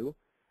overdue,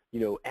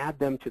 add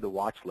them to the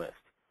watch list.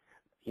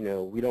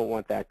 We don't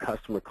want that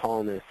customer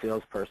calling a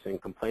salesperson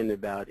complaining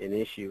about an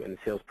issue and the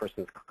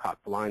salesperson is caught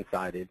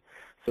blindsided.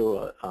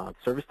 So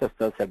Service Desk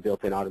does have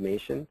built-in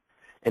automation,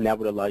 and that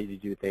would allow you to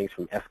do things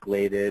from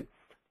escalated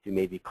to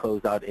maybe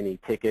close out any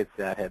tickets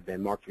that have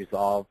been marked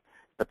resolved,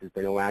 but there's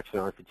been no action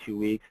on it for 2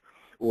 weeks.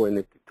 Or in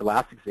the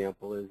last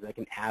example is I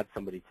can add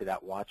somebody to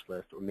that watch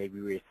list or maybe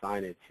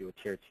reassign it to a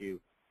Tier 2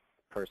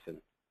 person.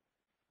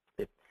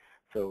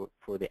 So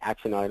for the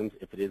action items,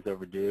 if it is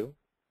overdue,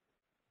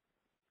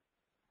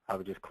 I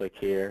would just click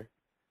here,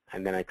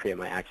 and then I create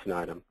my action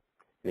item.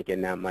 And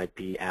again, that might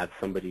be add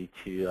somebody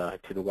to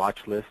the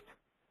watch list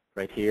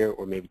right here,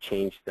 or maybe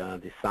change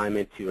the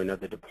assignment to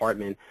another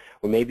department,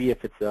 or maybe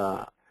if it's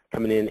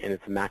coming in and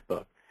it's a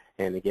MacBook.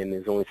 And again,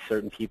 there's only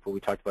certain people we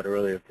talked about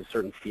earlier. If there's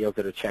certain fields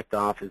that are checked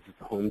off, is this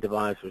a home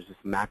device or is this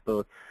a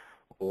MacBook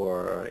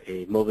or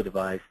a mobile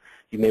device,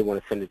 you may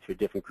want to send it to a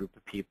different group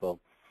of people,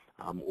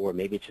 or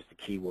maybe it's just a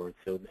keyword.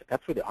 So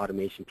that's where the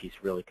automation piece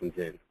really comes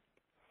in.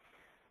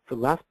 So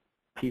the last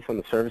piece on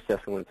the Service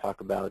Desk I want to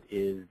talk about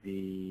is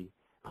the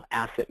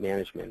asset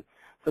management.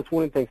 So it's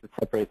one of the things that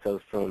separates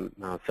us from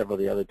several of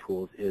the other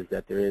tools is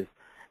that there is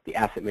the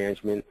asset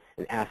management,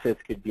 and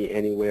assets could be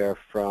anywhere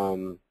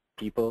from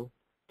people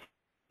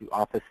to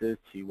offices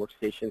to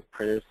workstations,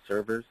 printers,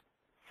 servers.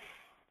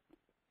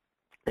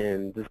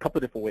 And there's a couple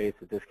of different ways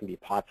that this can be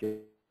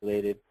populated.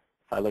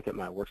 If I look at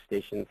my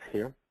workstations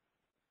here,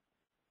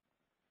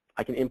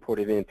 I can import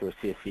it in through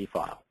a CSV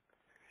file.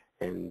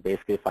 And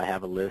basically, if I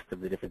have a list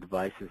of the different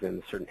devices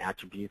and certain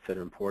attributes that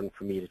are important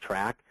for me to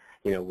track,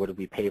 what do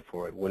we pay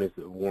for it? When is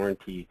the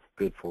warranty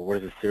good for? What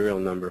is the serial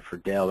number for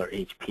Dell or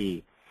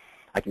HP?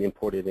 I can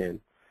import it in.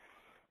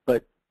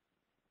 But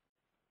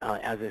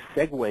as a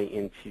segue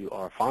into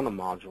our final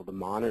module, the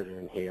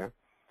monitoring here,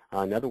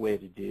 another way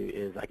to do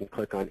is I can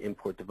click on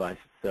Import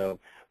Devices. So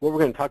what we're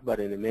going to talk about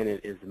in a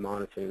minute is the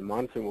monitoring. The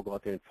monitoring will go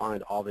out there and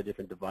find all the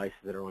different devices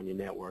that are on your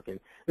network. And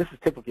this is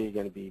typically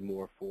going to be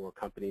more for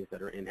companies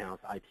that are in-house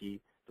IT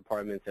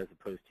departments as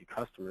opposed to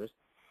customers.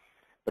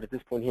 But at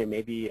this point here,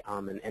 maybe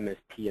I'm an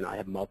MSP and I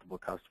have multiple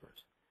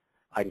customers.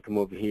 I can come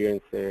over here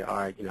and say, all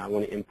right, I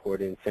want to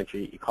import in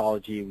Century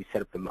Ecology. We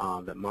set up the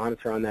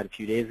monitor on that a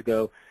few days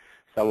ago.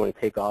 So I want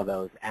to take all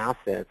those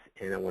assets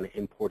and I want to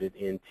import it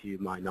into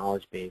my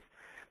knowledge base.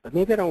 But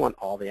maybe I don't want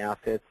all the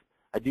assets.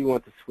 I do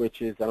want the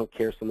switches. I don't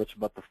care so much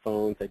about the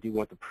phones. I do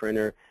want the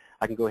printer.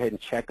 I can go ahead and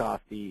check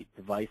off the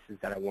devices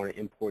that I want to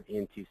import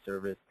into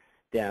Service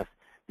Desk,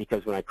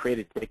 because when I create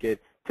a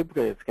ticket,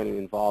 typically it's going to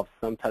involve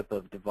some type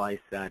of device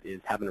that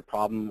is having a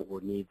problem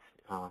or needs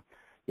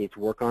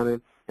work on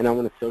it, and I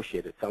want to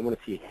associate it. So I want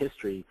to see a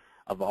history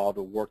of all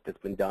the work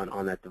that's been done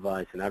on that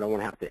device, and I don't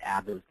want to have to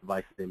add those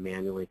devices in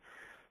manually.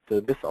 So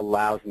this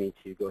allows me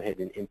to go ahead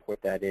and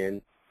import that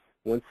in.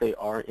 Once they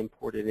are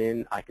imported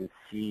in, I can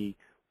see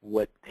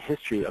what the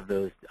history of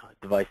those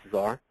devices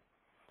are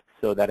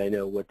so that I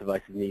know what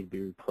devices need to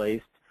be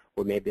replaced,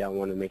 or maybe I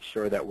want to make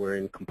sure that we're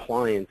in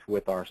compliance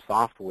with our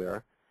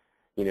software.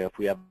 If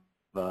we have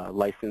a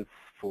license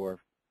for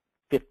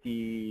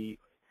 50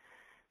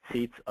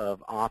 seats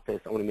of Office,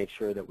 I want to make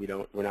sure that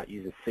we're not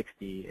using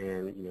 60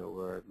 and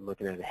we're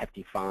looking at a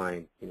hefty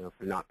fine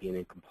for not being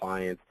in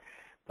compliance.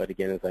 But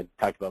again, as I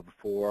talked about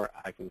before,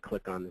 I can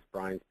click on this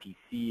Brian's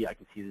PC. I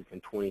can see there's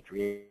been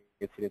 23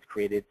 incidents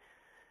created.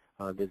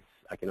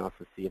 I can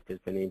also see if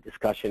there's been any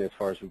discussion as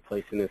far as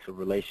replacing this or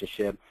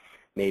relationship.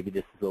 Maybe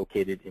this is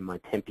located in my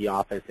Tempe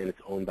office and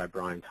it's owned by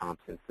Brian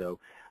Thompson. So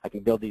I can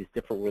build these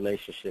different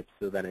relationships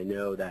so that I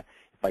know that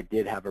if I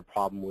did have a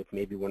problem with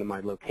maybe one of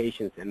my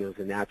locations and there was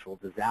a natural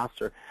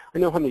disaster, I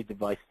know how many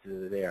devices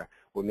are there.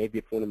 Or maybe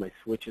if one of my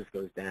switches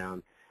goes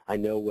down, I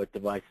know what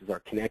devices are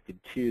connected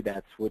to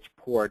that switch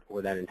port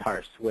or that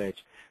entire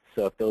switch.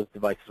 So if those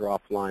devices are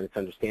offline, it's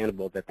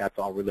understandable that that's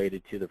all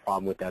related to the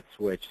problem with that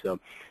switch. So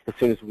as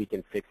soon as we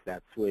can fix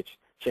that switch,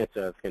 chances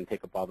are it's going to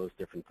take up all those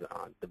different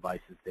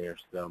devices there.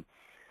 So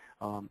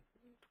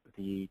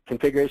the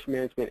configuration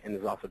management, and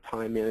there's also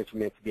time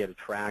management to be able to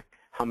track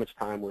how much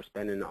time we're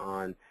spending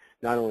on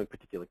not only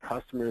particular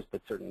customers,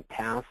 but certain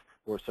tasks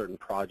or certain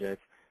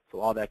projects. So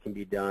all that can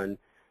be done.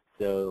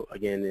 So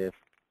again,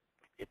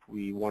 if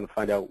we want to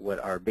find out what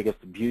our biggest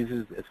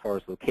abuses as far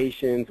as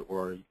locations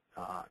or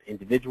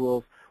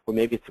individuals, or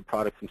maybe it's the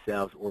products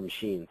themselves or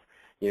machines.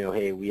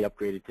 Hey, we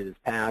upgraded to this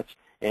patch,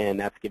 and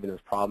that's giving us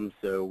problems,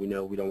 so we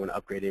know we don't want to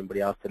upgrade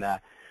anybody else to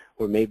that.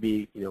 Or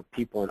maybe,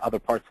 people in other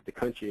parts of the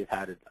country have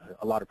had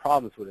a lot of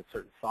problems with a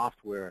certain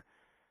software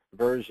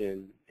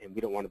version, and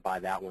we don't want to buy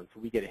that one. So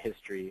we get a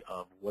history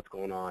of what's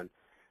going on.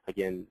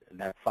 Again,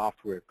 that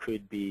software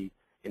could be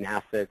an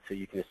asset so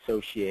you can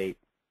associate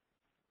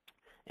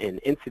an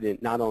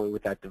incident not only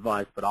with that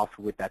device but also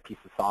with that piece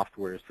of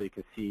software, so you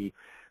can see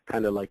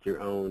kind of like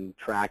your own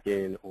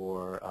tracking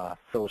or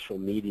social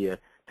media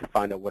to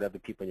find out what other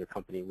people in your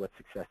company, what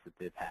success that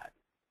they've had.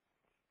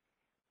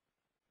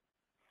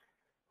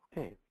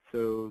 Okay,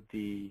 so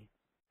the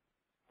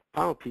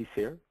final piece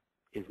here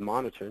is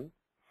monitoring.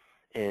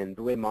 And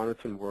the way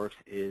monitoring works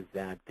is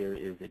that there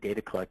is a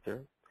data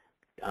collector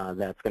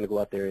that's going to go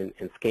out there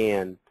and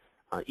scan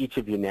each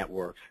of your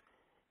networks.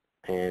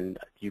 And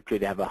you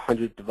could have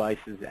 100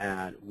 devices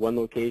at one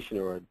location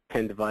or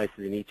 10 devices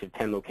in each of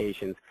 10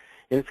 locations.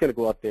 And it's going to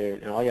go out there,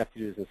 and all you have to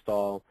do is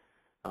install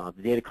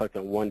the data collector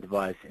on one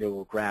device, and it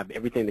will grab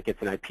everything that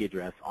gets an IP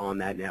address on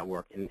that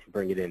network and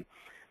bring it in.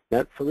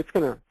 So it's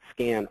going to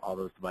scan all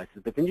those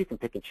devices, but then you can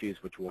pick and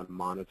choose what you want to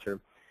monitor.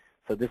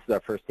 So this is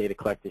our first data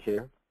collector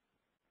here.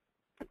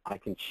 I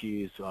can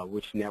choose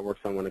which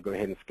networks I want to go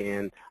ahead and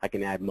scan. I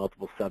can add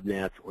multiple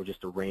subnets or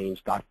just a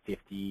range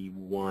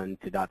 .51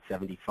 to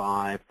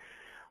 .75.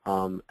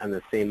 On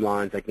the same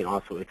lines, I can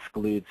also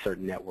exclude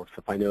certain networks.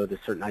 If I know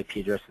there's certain IP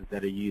addresses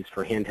that are used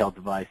for handheld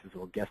devices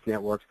or guest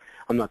networks,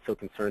 I'm not so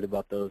concerned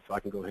about those, so I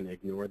can go ahead and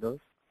ignore those.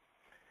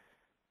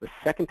 The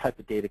second type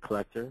of data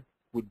collector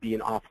would be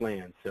an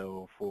off-LAN.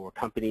 So for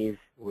companies,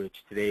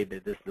 which today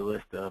the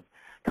list of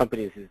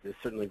companies is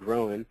certainly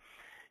growing,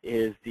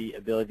 is the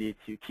ability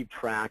to keep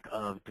track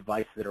of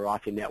devices that are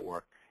off your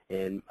network.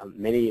 And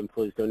many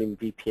employees don't even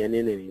VPN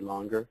in any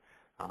longer,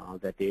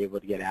 that they're able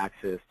to get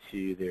access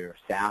to their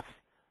SaaS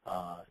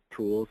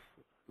tools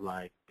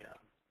like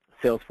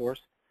Salesforce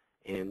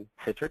and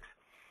Citrix.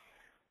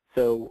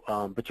 So,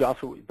 but you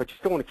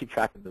still want to keep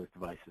track of those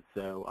devices.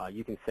 So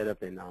you can set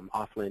up an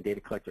off-LAN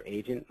data collector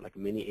agent, like a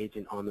mini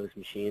agent on those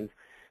machines.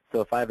 So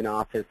if I have an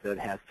office that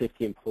has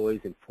 50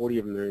 employees and 40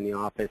 of them are in the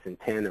office and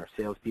 10 are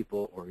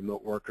salespeople or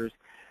remote workers,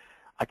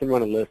 I can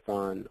run a list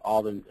on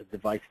all the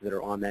devices that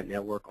are on that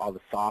network, all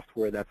the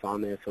software that's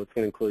on there. So it's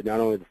going to include not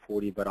only the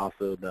 40 but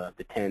also the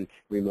 10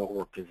 remote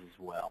workers as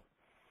well.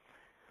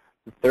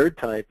 The third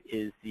type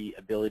is the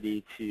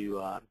ability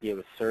to be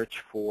able to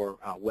search for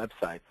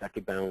websites. That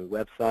could be on a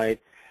website.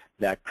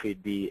 That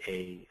could be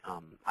a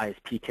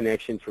ISP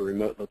connection to a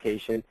remote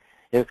location.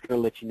 And it's going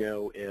to let you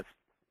know if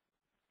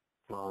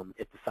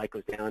the site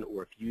goes down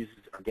or if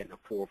users are getting a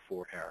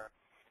 404 error.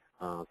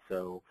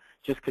 So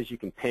just because you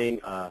can ping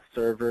a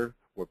server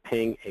or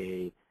ping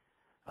a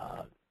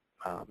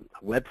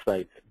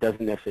website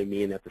doesn't necessarily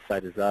mean that the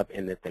site is up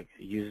and that the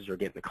users are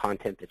getting the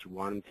content that you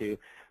want them to.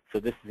 So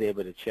this is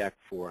able to check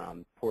for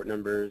port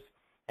numbers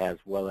as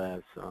well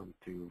as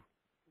through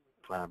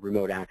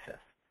remote access.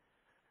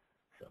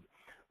 So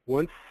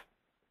once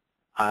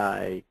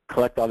I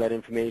collect all that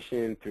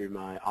information through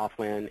my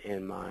off-LAN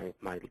and my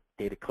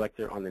data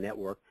collector on the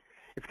network,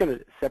 it's going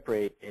to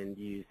separate and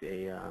use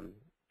a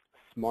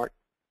smart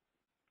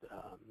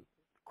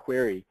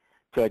query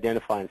to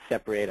identify and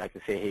separate. I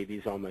can say, hey,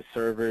 these are all my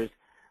servers.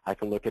 I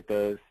can look at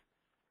those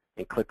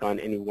and click on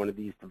any one of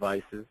these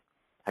devices.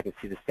 I can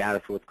see the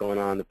status of what's going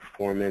on, the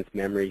performance,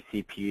 memory,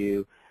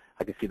 CPU.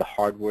 I can see the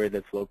hardware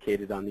that's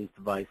located on these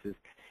devices.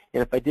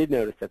 And if I did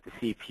notice that the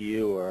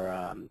CPU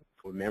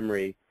or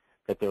memory,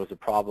 that there was a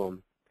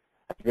problem,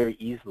 I could very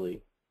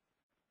easily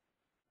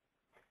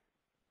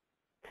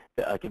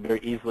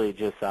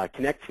just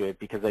connect to it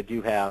because I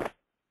do have,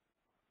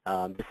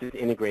 this is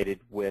integrated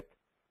with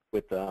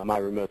my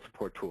remote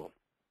support tool.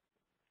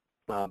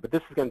 But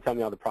this is going to tell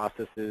me all the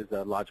processes,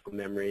 logical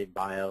memory,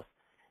 BIOS,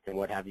 and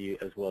what have you,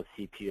 as well as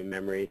CPU and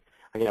memory.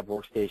 I can have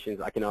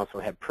workstations. I can also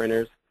have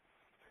printers.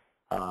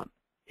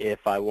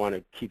 If I want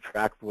to keep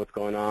track of what's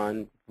going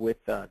on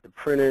with the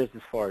printers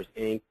as far as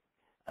ink,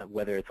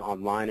 whether it's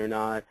online or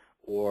not,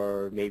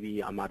 or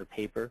maybe I'm out of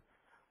paper,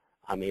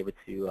 I'm able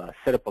to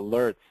set up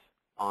alerts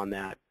on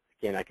that.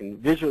 Again, I can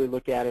visually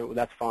look at it. Well,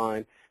 that's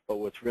fine. But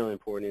what's really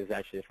important is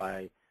actually if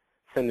I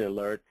send an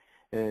alert,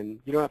 and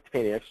you don't have to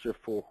pay any extra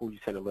for who you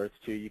send alerts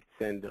to. You can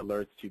send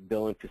alerts to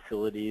billing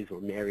facilities or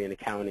Marion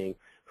Accounting,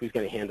 who's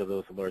going to handle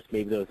those alerts.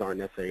 Maybe those aren't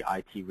necessarily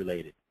IT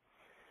related.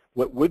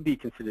 What would be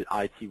considered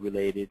IT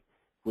related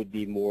would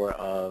be more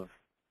of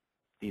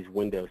these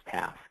Windows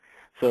tasks.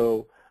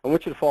 So I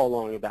want you to follow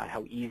along about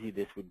how easy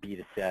this would be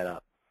to set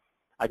up.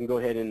 I can go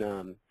ahead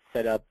and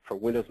set up for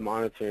Windows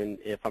monitoring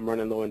if I'm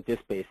running low on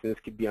disk space, and this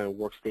could be on a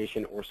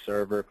workstation or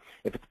server.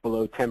 If it's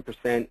below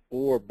 10%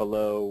 or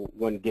below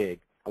 1 gig,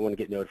 I want to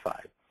get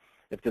notified.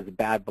 If there's a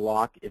bad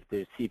block, if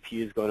the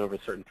CPU is going over a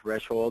certain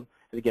threshold,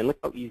 and again, look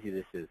how easy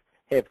this is.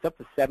 Hey, if it's up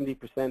to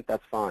 70%,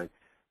 that's fine.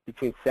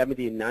 Between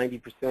 70 and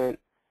 90%,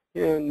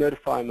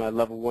 notify my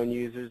level 1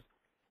 users.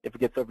 If it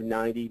gets over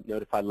 90,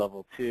 notify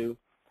level 2.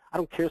 I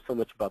don't care so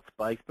much about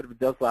spikes, but if it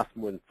does last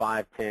more than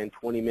 5, 10,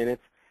 20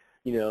 minutes,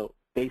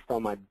 based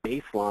on my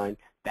baseline,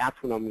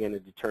 that's when I'm going to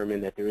determine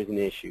that there is an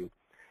issue.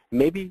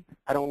 Maybe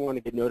I don't want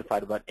to get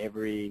notified about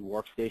every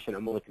workstation.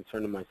 I'm only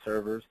concerned with my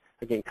servers.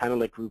 Again, kind of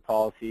like group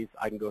policies,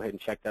 I can go ahead and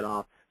check that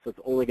off. So it's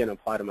only going to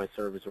apply to my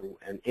servers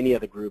and any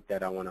other group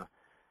that I want to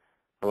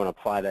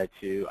apply that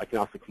to. I can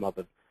also come up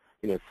with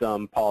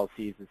some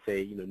policies that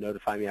say,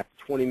 notify me after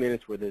 20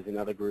 minutes, where there's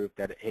another group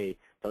that, hey,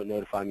 don't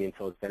notify me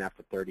until it's been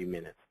after 30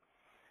 minutes.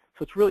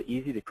 So it's really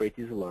easy to create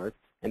these alerts,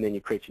 and then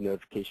you create your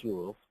notification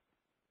rules.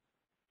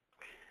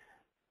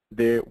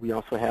 There, we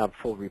also have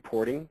full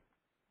reporting,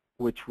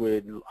 which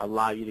would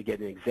allow you to get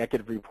an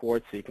executive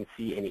report so you can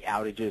see any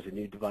outages or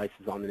new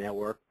devices on the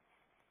network.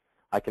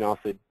 I can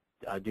also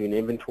do an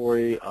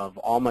inventory of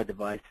all my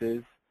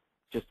devices,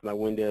 just my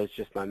Windows,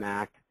 just my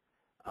Mac,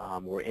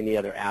 or any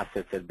other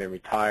assets that have been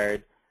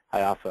retired.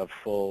 I also have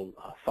full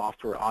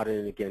software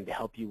auditing, again, to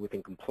help you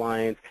within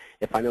compliance.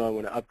 If I know I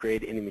want to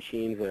upgrade any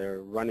machines that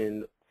are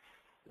running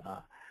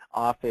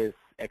Office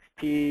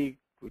XP,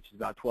 which is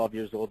about 12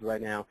 years old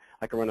right now,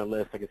 I can run a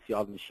list. I can see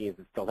all the machines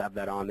that still have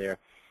that on there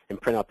and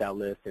print out that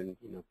list and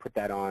put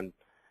that on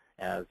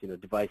as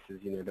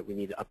devices that we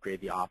need to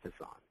upgrade the Office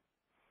on.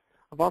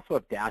 I've also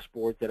have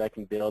dashboards that I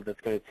can build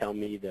that's going to tell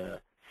me the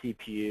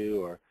CPU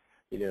or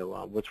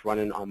what's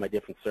running on my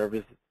different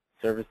server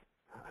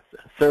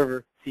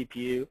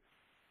CPU.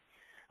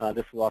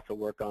 This will also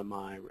work on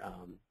my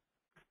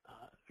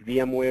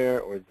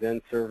VMware or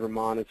Zen server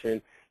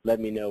monitoring. Let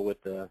me know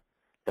what the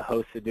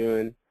hosts are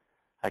doing.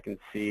 I can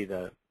see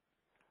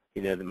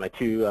my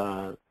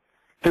two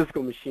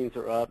physical machines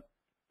are up.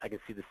 I can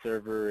see the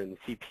server and the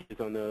CPUs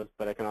on those,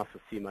 but I can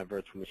also see my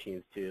virtual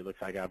machines too. It looks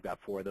like I've got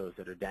 4 of those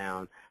that are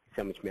down. I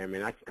see how much memory,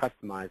 and I can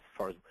customize as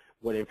far as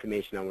what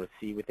information I want to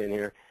see within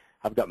here.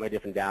 I've got my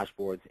different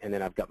dashboards, and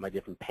then I've got my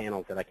different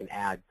panels that I can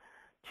add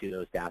to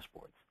those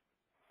dashboards.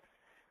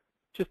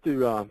 Just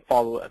to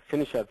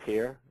finish up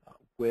here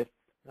with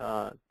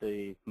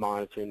the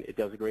monitoring, it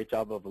does a great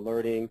job of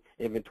alerting,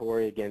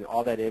 inventory. Again,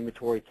 all that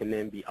inventory can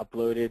then be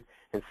uploaded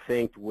and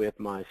synced with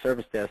my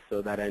service desk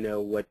so that I know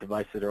what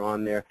devices are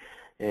on there.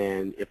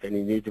 And if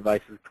any new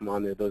devices come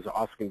on there, those are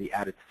also going to be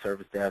added to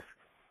service desk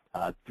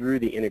through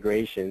the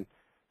integration,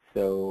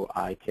 so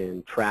I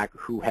can track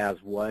who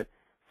has what,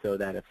 so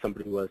that if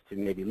somebody was to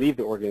maybe leave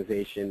the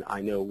organization,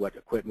 I know what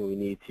equipment we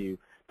need to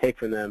take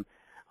from them.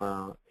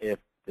 If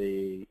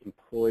the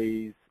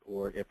employees,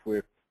 or if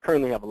we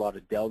currently have a lot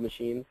of Dell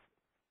machines,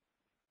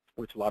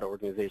 which a lot of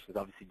organizations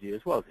obviously do,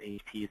 as well as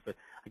HPs, but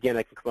again,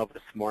 I can come up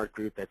with a smart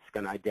group that's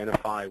going to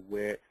identify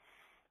where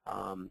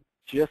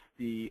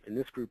in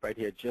this group right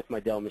here, just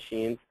my Dell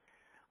machines.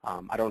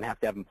 I don't have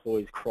to have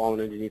employees crawling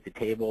underneath the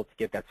table to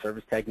get that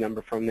service tag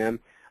number from them.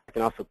 I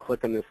can also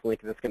click on this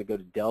link, and that's going to go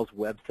to Dell's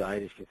website,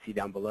 as you can see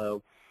down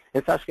below.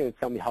 And it's actually going to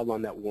tell me how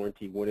long that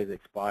warranty, when it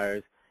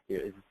expires,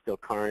 is it still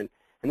current.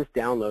 And this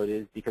download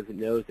is because it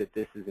knows that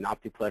this is an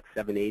Optiplex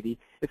 780.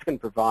 It's going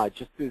to provide,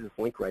 just through this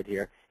link right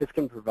here, it's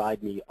going to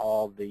provide me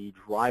all the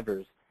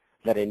drivers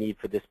that I need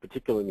for this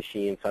particular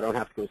machine, so I don't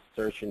have to go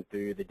searching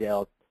through the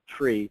Dell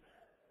tree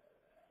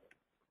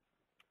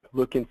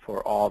looking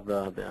for all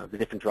the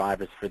different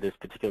drivers for this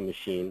particular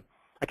machine.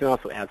 I can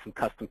also add some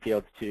custom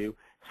fields too,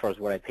 as far as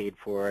what I paid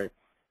for it,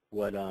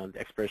 what the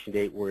expiration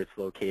date, where it's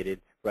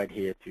located, right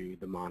here to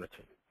the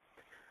monitoring.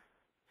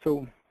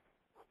 So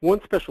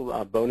one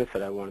special bonus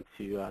that I wanted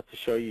to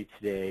show you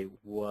today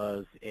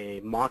was a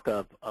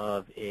mock-up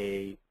of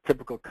a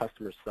typical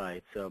customer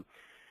site. So,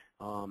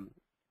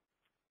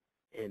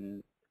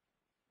 and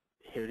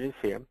here it is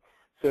here.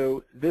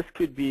 So this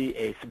could be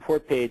a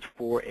support page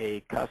for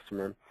a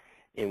customer,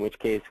 in which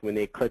case when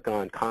they click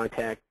on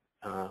contact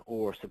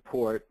or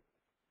support,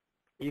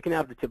 you can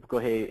have the typical,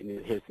 hey,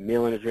 here's the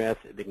mailing address,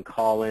 they can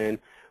call in,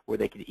 or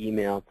they could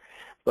email.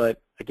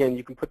 But again,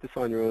 you can put this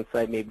on your own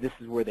site. Maybe this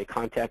is where they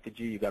contacted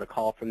you, you got a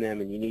call from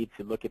them, and you need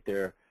to look at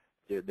their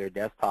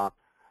desktop.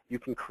 You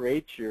can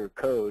create your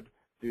code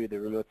through the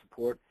remote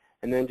support,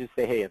 and then just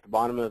say, hey, at the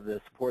bottom of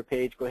the support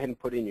page, go ahead and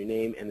put in your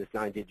name and this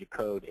 9-digit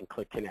code and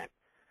click connect.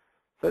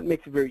 So it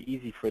makes it very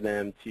easy for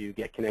them to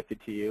get connected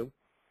to you.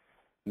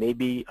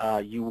 Maybe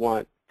you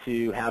want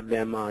to have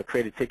them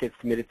create a ticket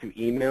submitted through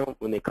email.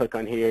 When they click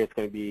on here, it's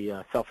going to be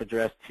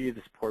self-addressed to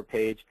the support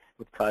page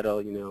with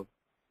title,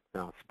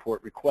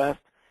 support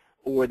request,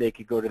 or they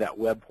could go to that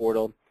web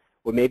portal.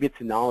 Or maybe it's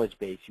a knowledge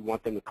base. You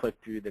want them to click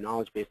through the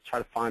knowledge base to try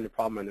to find the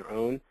problem on their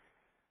own.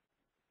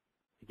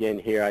 Again,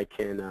 here I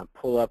can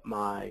pull up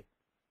my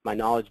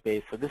knowledge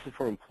base. So this is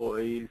for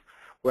employees.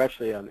 We're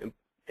actually,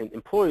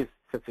 employees,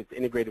 since it's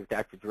integrated with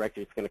Active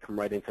Directory, it's going to come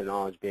right into the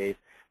knowledge base.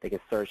 They can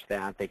search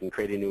that. They can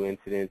create a new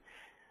incident.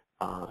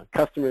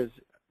 Customers,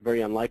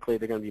 very unlikely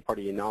they're going to be part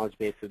of your knowledge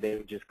base, so they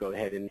would just go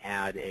ahead and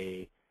add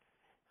or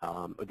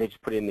they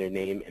just put in their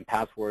name and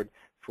password.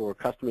 For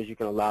customers, you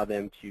can allow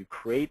them to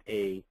create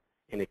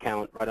an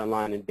account right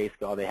online, and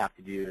basically all they have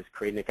to do is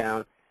create an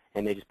account,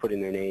 and they just put in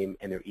their name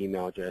and their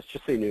email address,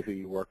 just so you know who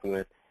you're working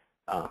with,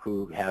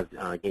 who has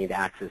gained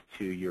access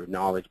to your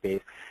knowledge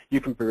base. You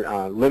can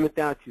limit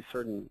that to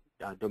certain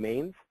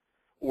domains,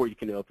 or you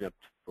can open up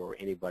for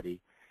anybody.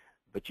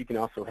 But you can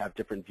also have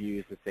different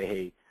views and say,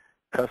 hey,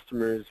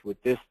 customers with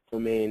this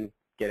domain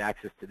get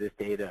access to this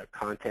data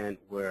content,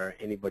 where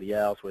anybody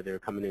else, whether they're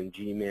coming in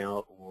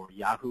Gmail or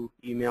Yahoo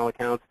email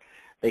accounts,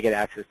 they get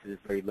access to this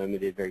very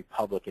limited, very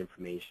public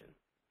information.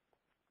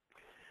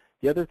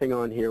 The other thing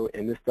on here,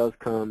 and this does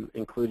come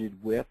included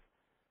with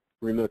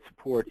remote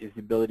support is the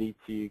ability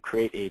to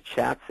create a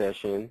chat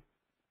session,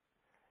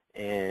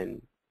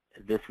 and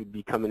this would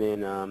be coming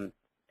in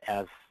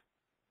as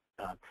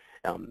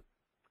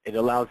it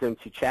allows them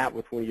to chat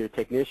with one of your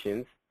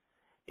technicians.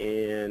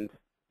 And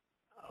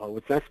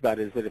what's nice about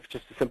it is that if it's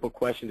just a simple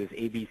question, does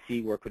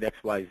ABC work with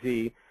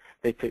XYZ,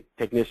 the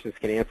technicians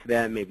can answer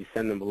that, maybe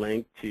send them a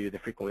link to the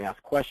frequently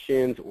asked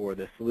questions or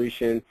the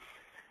solution.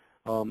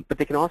 But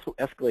they can also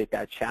escalate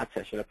that chat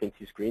session up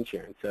into screen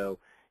sharing. So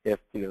if,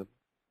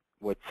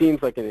 what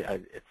seems like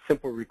a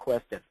simple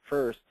request at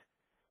first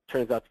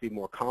turns out to be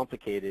more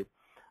complicated,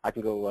 I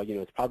can go,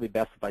 it's probably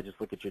best if I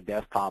just look at your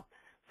desktop.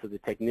 So the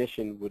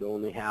technician would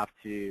only have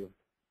to,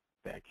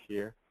 back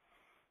here,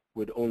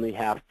 would only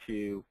have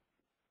to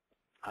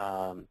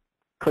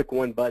click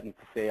one button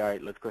to say, all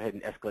right, let's go ahead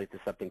and escalate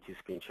this up into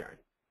screen sharing.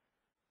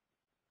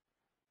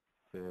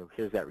 So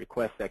here's that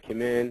request that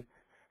came in.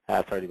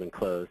 It's already been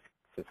closed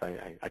since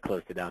I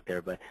closed it out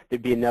there, but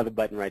there'd be another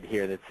button right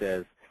here that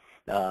says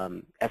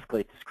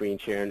escalate to screen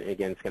sharing. And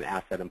again, it's going to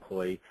ask that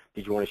employee,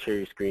 did you want to share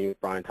your screen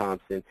with Brian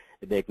Thompson?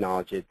 If they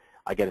acknowledge it,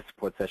 I get a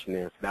support session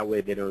there. So that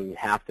way they don't even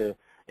have to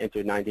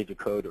enter 9-digit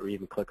code or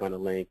even click on a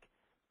link,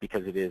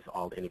 because it is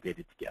all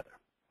integrated together.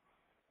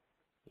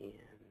 And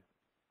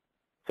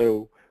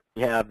so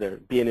we have the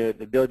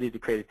ability to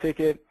create a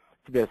ticket,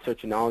 to be able to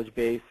search a knowledge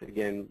base.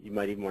 Again, you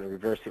might even want to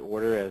reverse the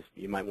order, as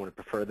you might want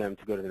to prefer them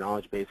to go to the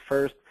knowledge base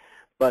first,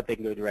 but they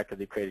can go directly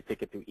to create a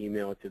ticket through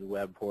email to the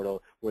web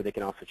portal, where they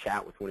can also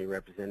chat with one of your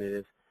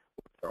representatives.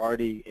 If they're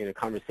already in a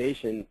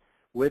conversation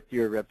with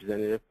your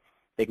representative,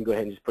 they can go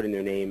ahead and just put in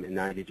their name and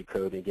 9-digit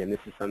code. And again, this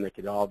is something that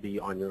could all be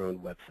on your own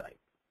website.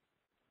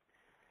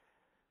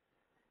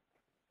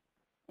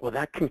 Well,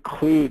 that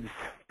concludes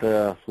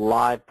the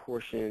live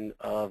portion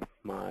of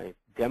my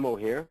demo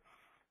here.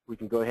 We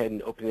can go ahead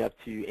and open it up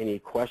to any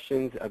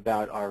questions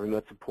about our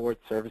remote support,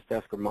 service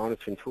desk, or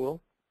monitoring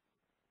tool.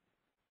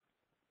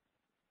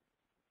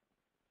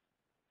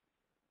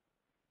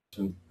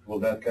 Will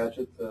that catch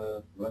it,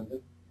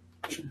 Brendan?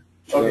 Sure.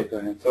 Okay, Go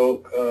ahead.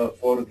 so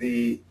for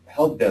the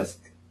help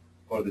desk,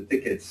 for the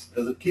tickets,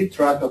 does it keep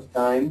track of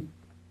time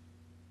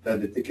that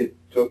the ticket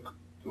took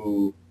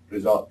to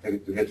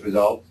get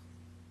resolved?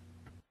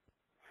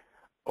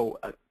 Oh,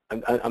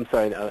 I'm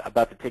sorry,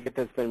 about the ticket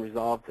that's been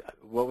resolved.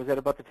 What was that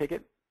about the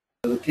ticket?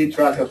 Does it keep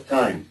track of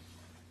time?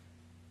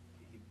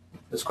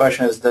 This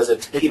question is, does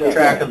it keep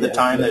track of the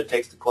time that it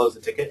takes to close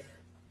the ticket?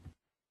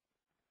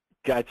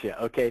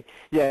 Gotcha. Okay.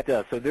 Yeah, it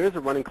does. So there is a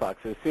running clock.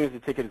 So as soon as the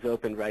ticket is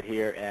opened right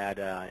here at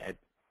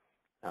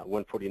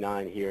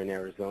 1:49 here in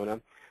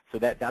Arizona, so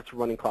that's a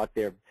running clock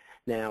there.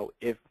 Now,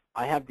 if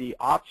I have the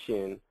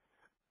option,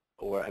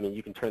 or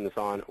you can turn this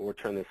on or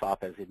turn this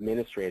off as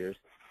administrators.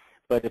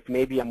 But if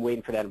maybe I'm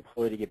waiting for that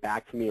employee to get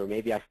back to me, or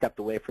maybe I stepped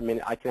away for a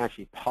minute, I can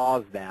actually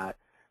pause that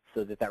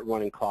so that that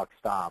running clock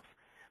stops.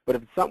 But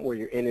if it's something where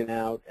you're in and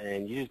out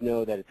and you just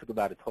know that it took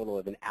about a total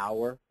of an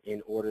hour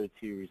in order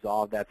to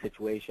resolve that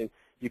situation,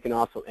 you can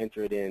also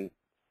enter it in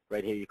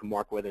right here. You can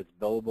mark whether it's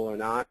billable or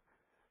not,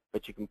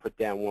 but you can put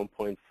down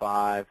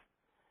 1.5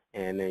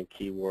 and then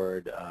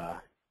keyword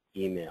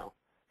email.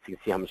 So you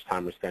can see how much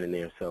time we're spending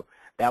there. So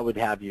that would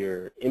have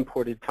your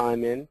imported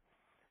time in.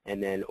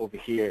 And then over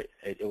here,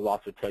 it will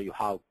also tell you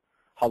how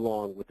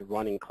long with the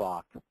running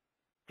clock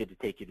did it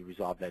take you to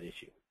resolve that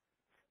issue,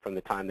 from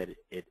the time that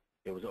it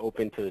was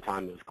open to the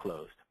time it was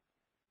closed.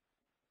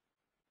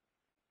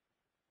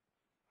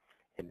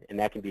 And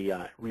that can be,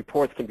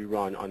 reports can be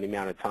run on the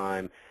amount of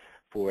time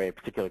for a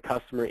particular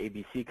customer,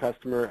 ABC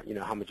customer,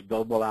 how much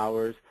billable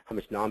hours, how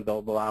much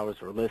non-billable hours,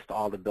 or list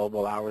all the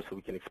billable hours so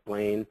we can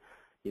explain,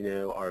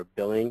 our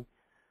billing.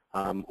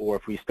 Or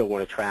if we still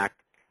want to track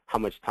how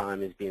much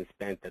time is being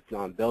spent that's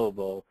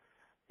non-billable,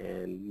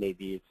 and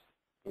maybe it's,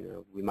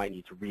 we might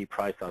need to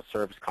reprice our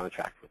service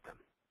contract with them.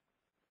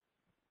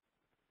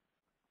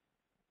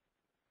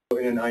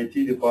 In an IT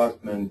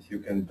department, you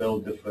can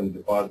build different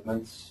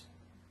departments.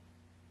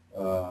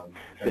 And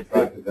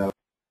track it out.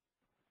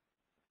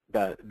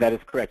 That is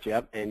correct,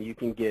 yep. And you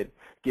can give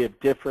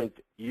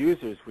different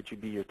users, which would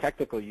be your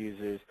technical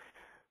users,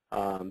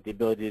 the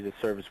ability to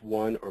service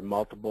one or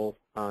multiple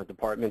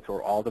departments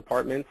or all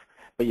departments.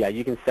 But yeah,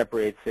 you can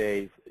separate,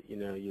 say,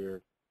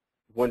 your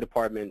one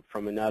department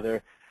from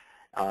another.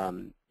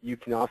 You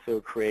can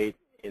also create,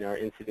 in our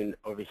incident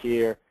over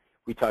here,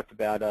 we talked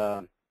about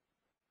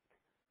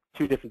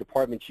 2 different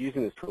departments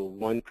using this tool.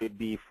 One could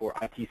be for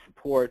IT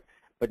support,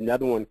 but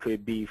another one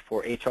could be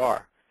for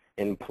HR.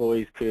 And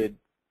employees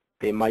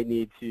they might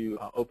need to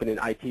open an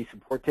IT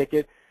support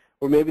ticket,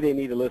 or maybe they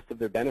need a list of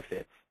their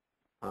benefits,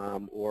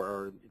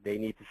 or they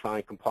need to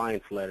sign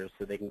compliance letters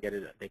so they can get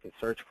it. They can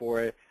search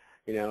for it.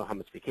 How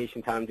much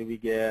vacation time do we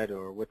get,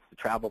 or what's the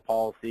travel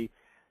policy?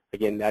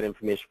 Again, that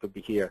information could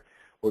be here.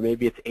 Or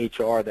maybe it's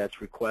HR that's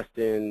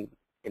requesting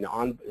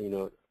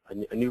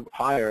a new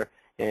hire,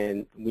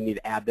 and we need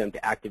to add them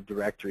to Active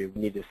Directory. We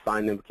need to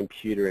assign them a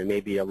computer and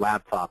maybe a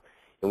laptop,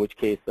 in which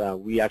case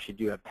we actually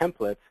do have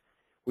templates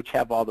which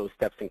have all those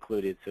steps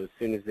included. So as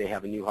soon as they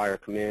have a new hire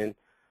come in,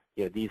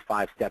 these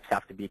 5 steps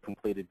have to be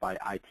completed by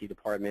IT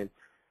department.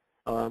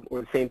 Or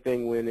the same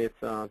thing when it's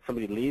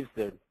somebody leaves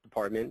the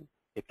department.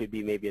 It could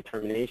be maybe a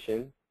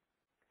termination.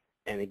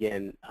 And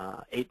again,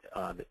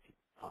 the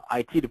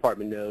IT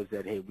department knows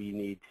that, hey, we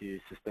need to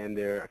suspend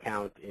their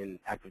account in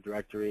Active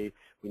Directory.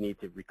 We need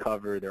to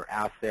recover their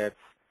assets.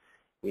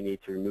 We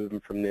need to remove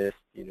them from this,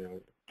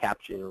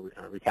 capture,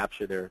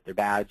 recapture their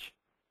badge,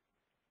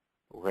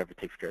 or whoever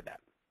takes care of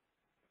that.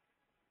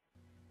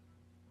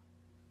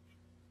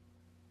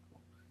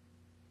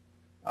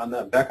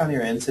 Back on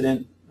your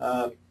incident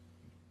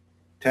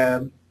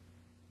tab,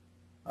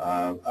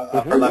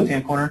 upper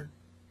left-hand corner.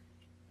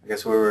 I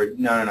guess we were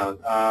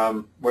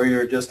where you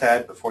were just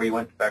at before you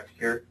went back to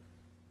here.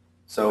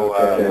 So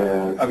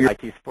of your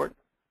IT support.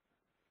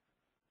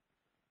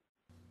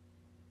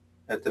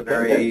 At the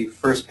very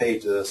first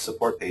page, the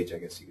support page, I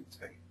guess you could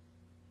say.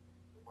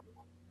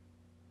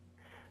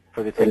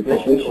 For the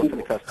technician or for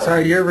the customer?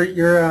 Sorry, your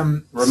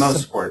remote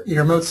support.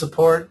 Your remote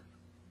support.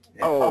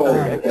 Oh,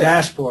 okay.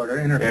 Dashboard or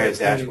interface.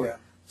 There, dashboard.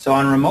 So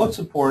on remote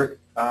support,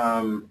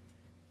 let's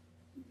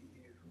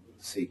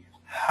see,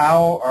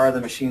 how are the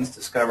machines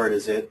discovered?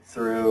 Is it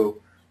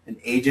through an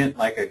agent,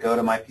 like a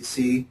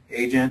GoToMyPC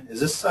agent?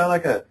 Is this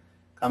like a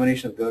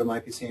combination of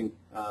GoToMyPC and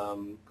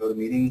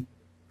GoToMeeting?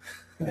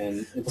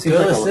 And it seems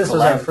like GoToAssist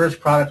was our first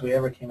product we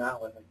ever came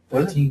out with, like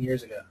 13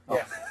 years ago. Oh.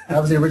 Yeah,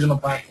 that was the original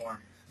platform.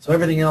 So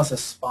everything else has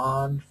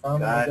spawned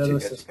from the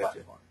GoToAssist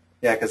platform.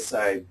 Yeah, because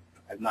I've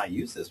not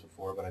used this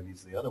before, but I've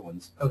used the other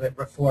ones. Okay,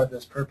 but for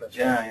this purpose.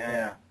 Yeah, right?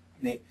 Yeah.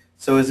 Neat.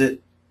 So is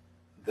it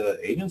the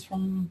agents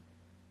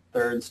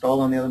they're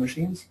installed on the other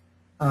machines?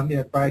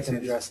 Yeah, Brian can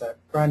address that.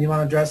 Brian, you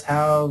want to address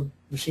how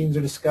machines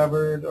are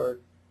discovered, or?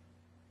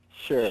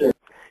 Sure.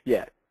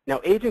 Yeah. Now,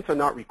 agents are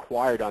not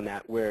required on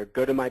that, where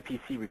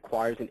GoToMyPC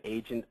requires an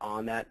agent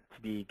on that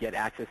to get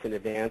access in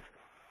advance.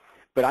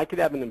 But I could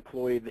have an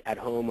employee at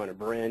home on a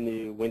brand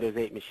new Windows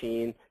 8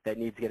 machine that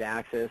needs to get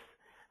access.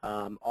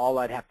 All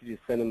I'd have to do is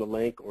send them a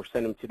link or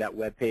send them to that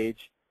web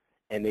page,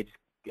 and they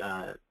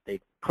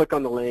click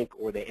on the link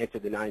or they enter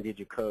the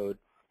 9-digit code,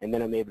 and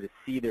then I'm able to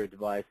see their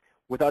device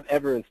without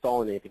ever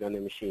installing anything on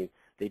their machine.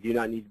 They do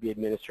not need to be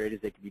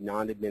administrators. They can be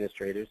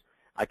non-administrators.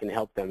 I can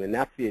help them, and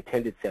that's the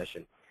attended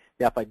session.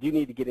 Now, if I do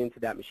need to get into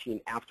that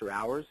machine after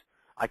hours,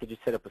 I could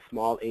just set up a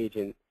small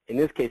agent. In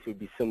this case, it would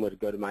be similar to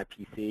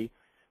GoToMyPC,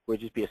 where it would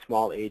just be a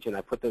small agent.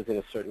 I put those in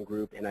a certain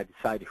group, and I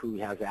decide who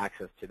has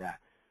access to that.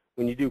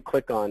 When you do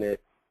click on it,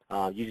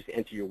 you just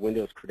enter your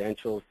Windows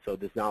credentials, so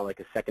there's not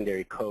like a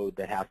secondary code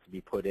that has to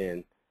be put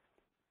in.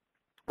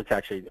 It's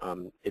actually,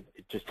 it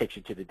just takes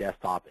you to the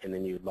desktop, and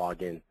then you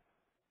log in.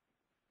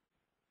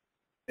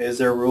 Is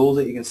there a rule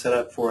that you can set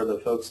up for the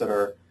folks that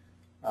are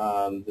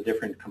the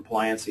different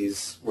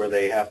compliances where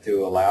they have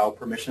to allow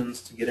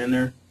permissions to get in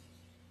there?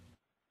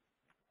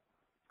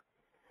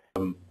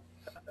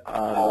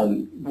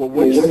 Well,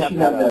 once you have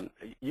that,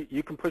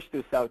 you can push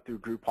this out through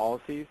group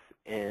policies,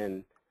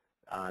 and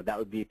that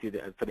would be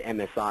for the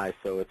MSI,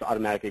 so it's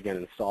automatically going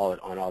to install it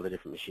on all the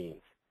different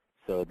machines,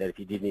 so that if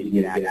you did need to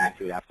get access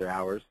to it after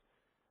hours,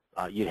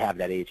 you'd have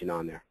that agent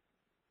on there.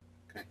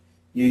 Okay.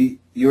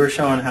 You were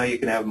showing how you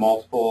can have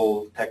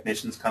multiple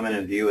technicians come in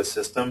and view a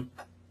system.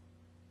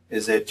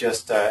 Is it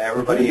just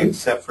everybody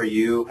except for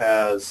you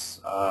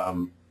has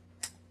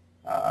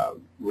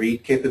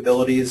read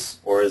capabilities,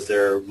 or is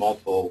there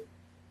multiple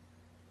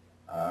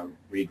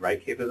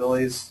read-write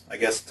capabilities, I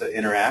guess, to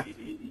interact?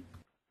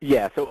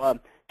 Yeah, so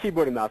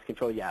keyboard and mouse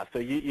control, yeah. So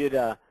you'd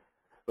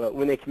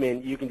when they come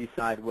in, you can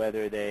decide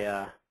whether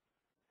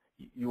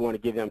you want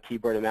to give them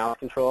keyboard and mouse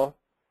control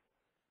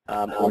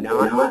or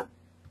not.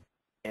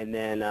 And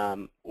then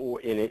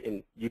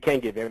you can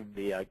give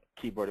everybody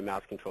keyboard and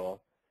mouse control,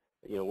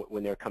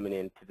 when they're coming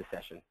into the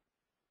session.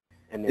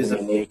 And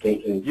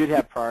then you'd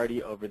have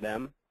priority over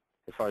them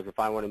as far as if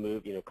I want to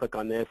move, click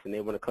on this, and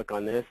they want to click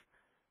on this.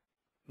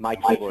 My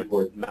keyboard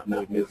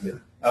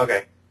movement.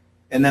 Okay.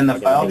 And then the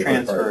file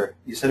transfer,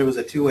 you said it was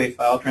a two-way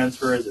file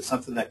transfer. Is it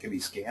something that can be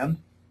scanned?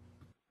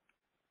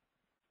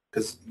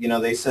 Because, you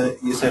said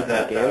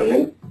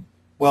that,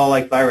 well,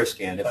 like virus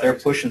scan. If they're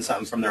pushing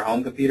something from their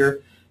home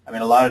computer, I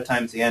mean, a lot of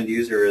times the end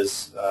user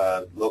is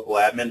local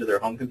admin to their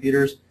home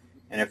computers,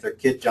 and if their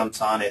kid jumps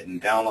on it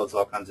and downloads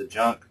all kinds of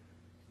junk,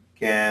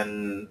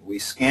 can we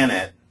scan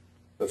it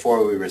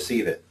before we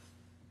receive it?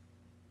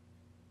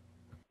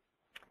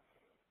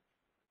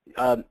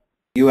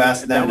 You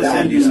asked them to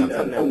send you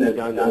something.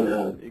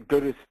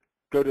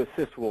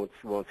 GoToAssist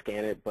won't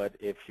scan it, but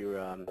if your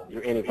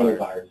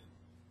antivirus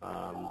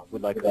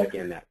would like to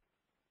scan that.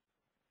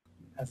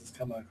 As it's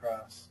coming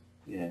across.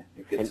 Yeah.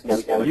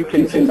 And you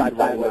can decide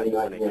whether or not you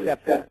want to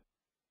accept that.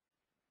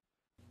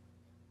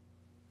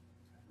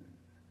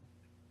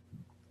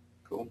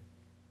 Cool.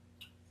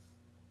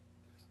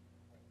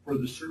 For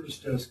the service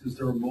desk, is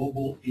there a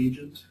mobile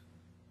agent?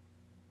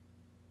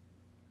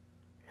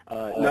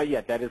 Not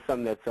yet. That is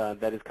something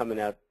that is coming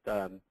out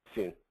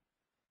soon.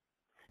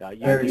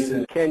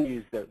 You can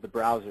use the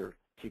browser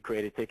to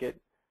create a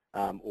ticket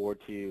or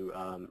to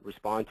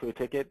respond to a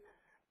ticket,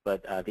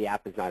 but the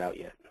app is not out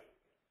yet.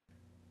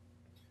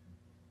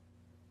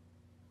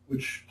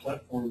 Which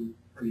platform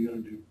are you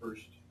going to do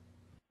first?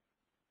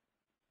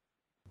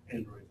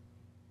 Android?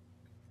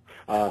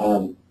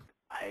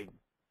 I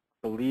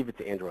believe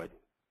it's Android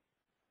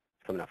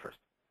coming out first.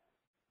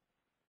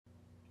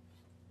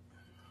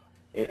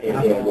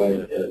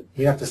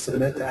 You have to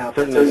submit to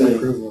Apple for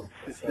approval.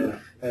 So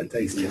that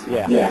takes time.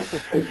 Yeah.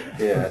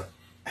 Yeah.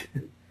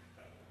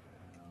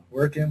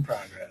 Work in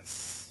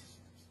progress.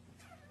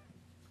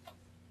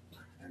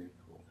 Very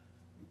cool.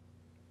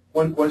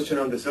 One question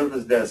on the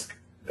service desk.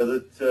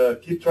 Does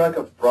it keep track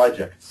of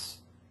projects?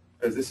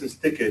 Because this is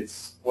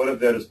tickets. What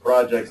if there is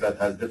projects that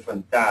has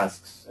different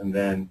tasks and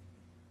then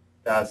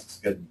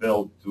tasks get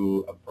billed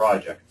to a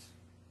project?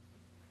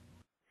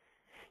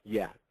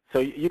 Yeah. So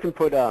you can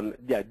put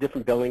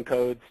different billing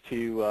codes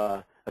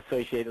to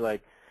associate,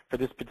 like for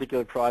this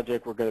particular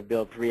project, we're going to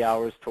bill 3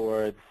 hours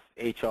towards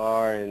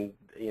HR and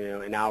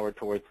an hour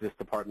towards this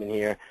department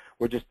here.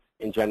 We're just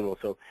in general.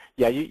 So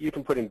yeah, you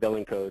can put in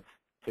billing codes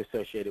to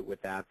associate it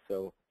with that,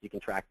 so you can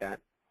track that.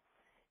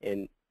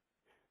 And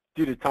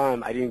due to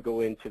time, I didn't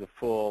go into the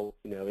full.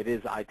 It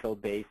is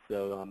ITIL based,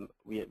 so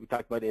we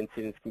talked about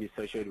incidents can be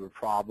associated with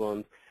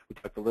problems. We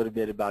talked a little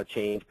bit about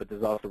change, but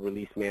there's also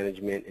release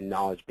management and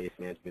knowledge-based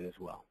management as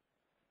well.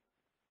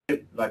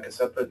 Like a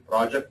separate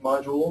project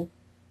module?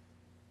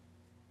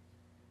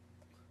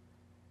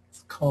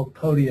 It's called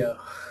Podio.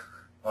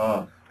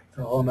 Ah. It's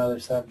a whole nother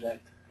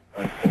subject.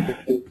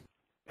 Okay.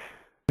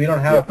 We don't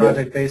have a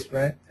project-based,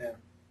 right? Yeah.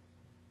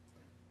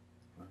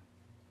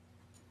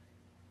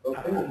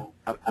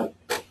 Okay.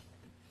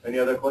 Any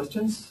other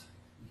questions?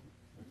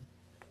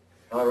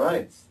 All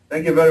right.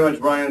 Thank you very much,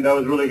 Brian. That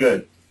was really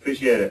good.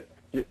 Appreciate it.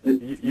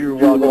 You're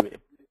welcome.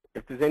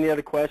 If there's any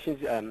other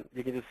questions,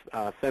 you can just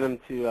send them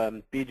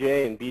to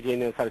BJ, and BJ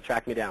knows how to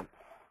track me down.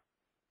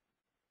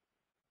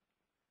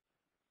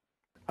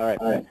 All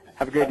right.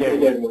 Have a great day,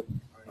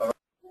 everyone.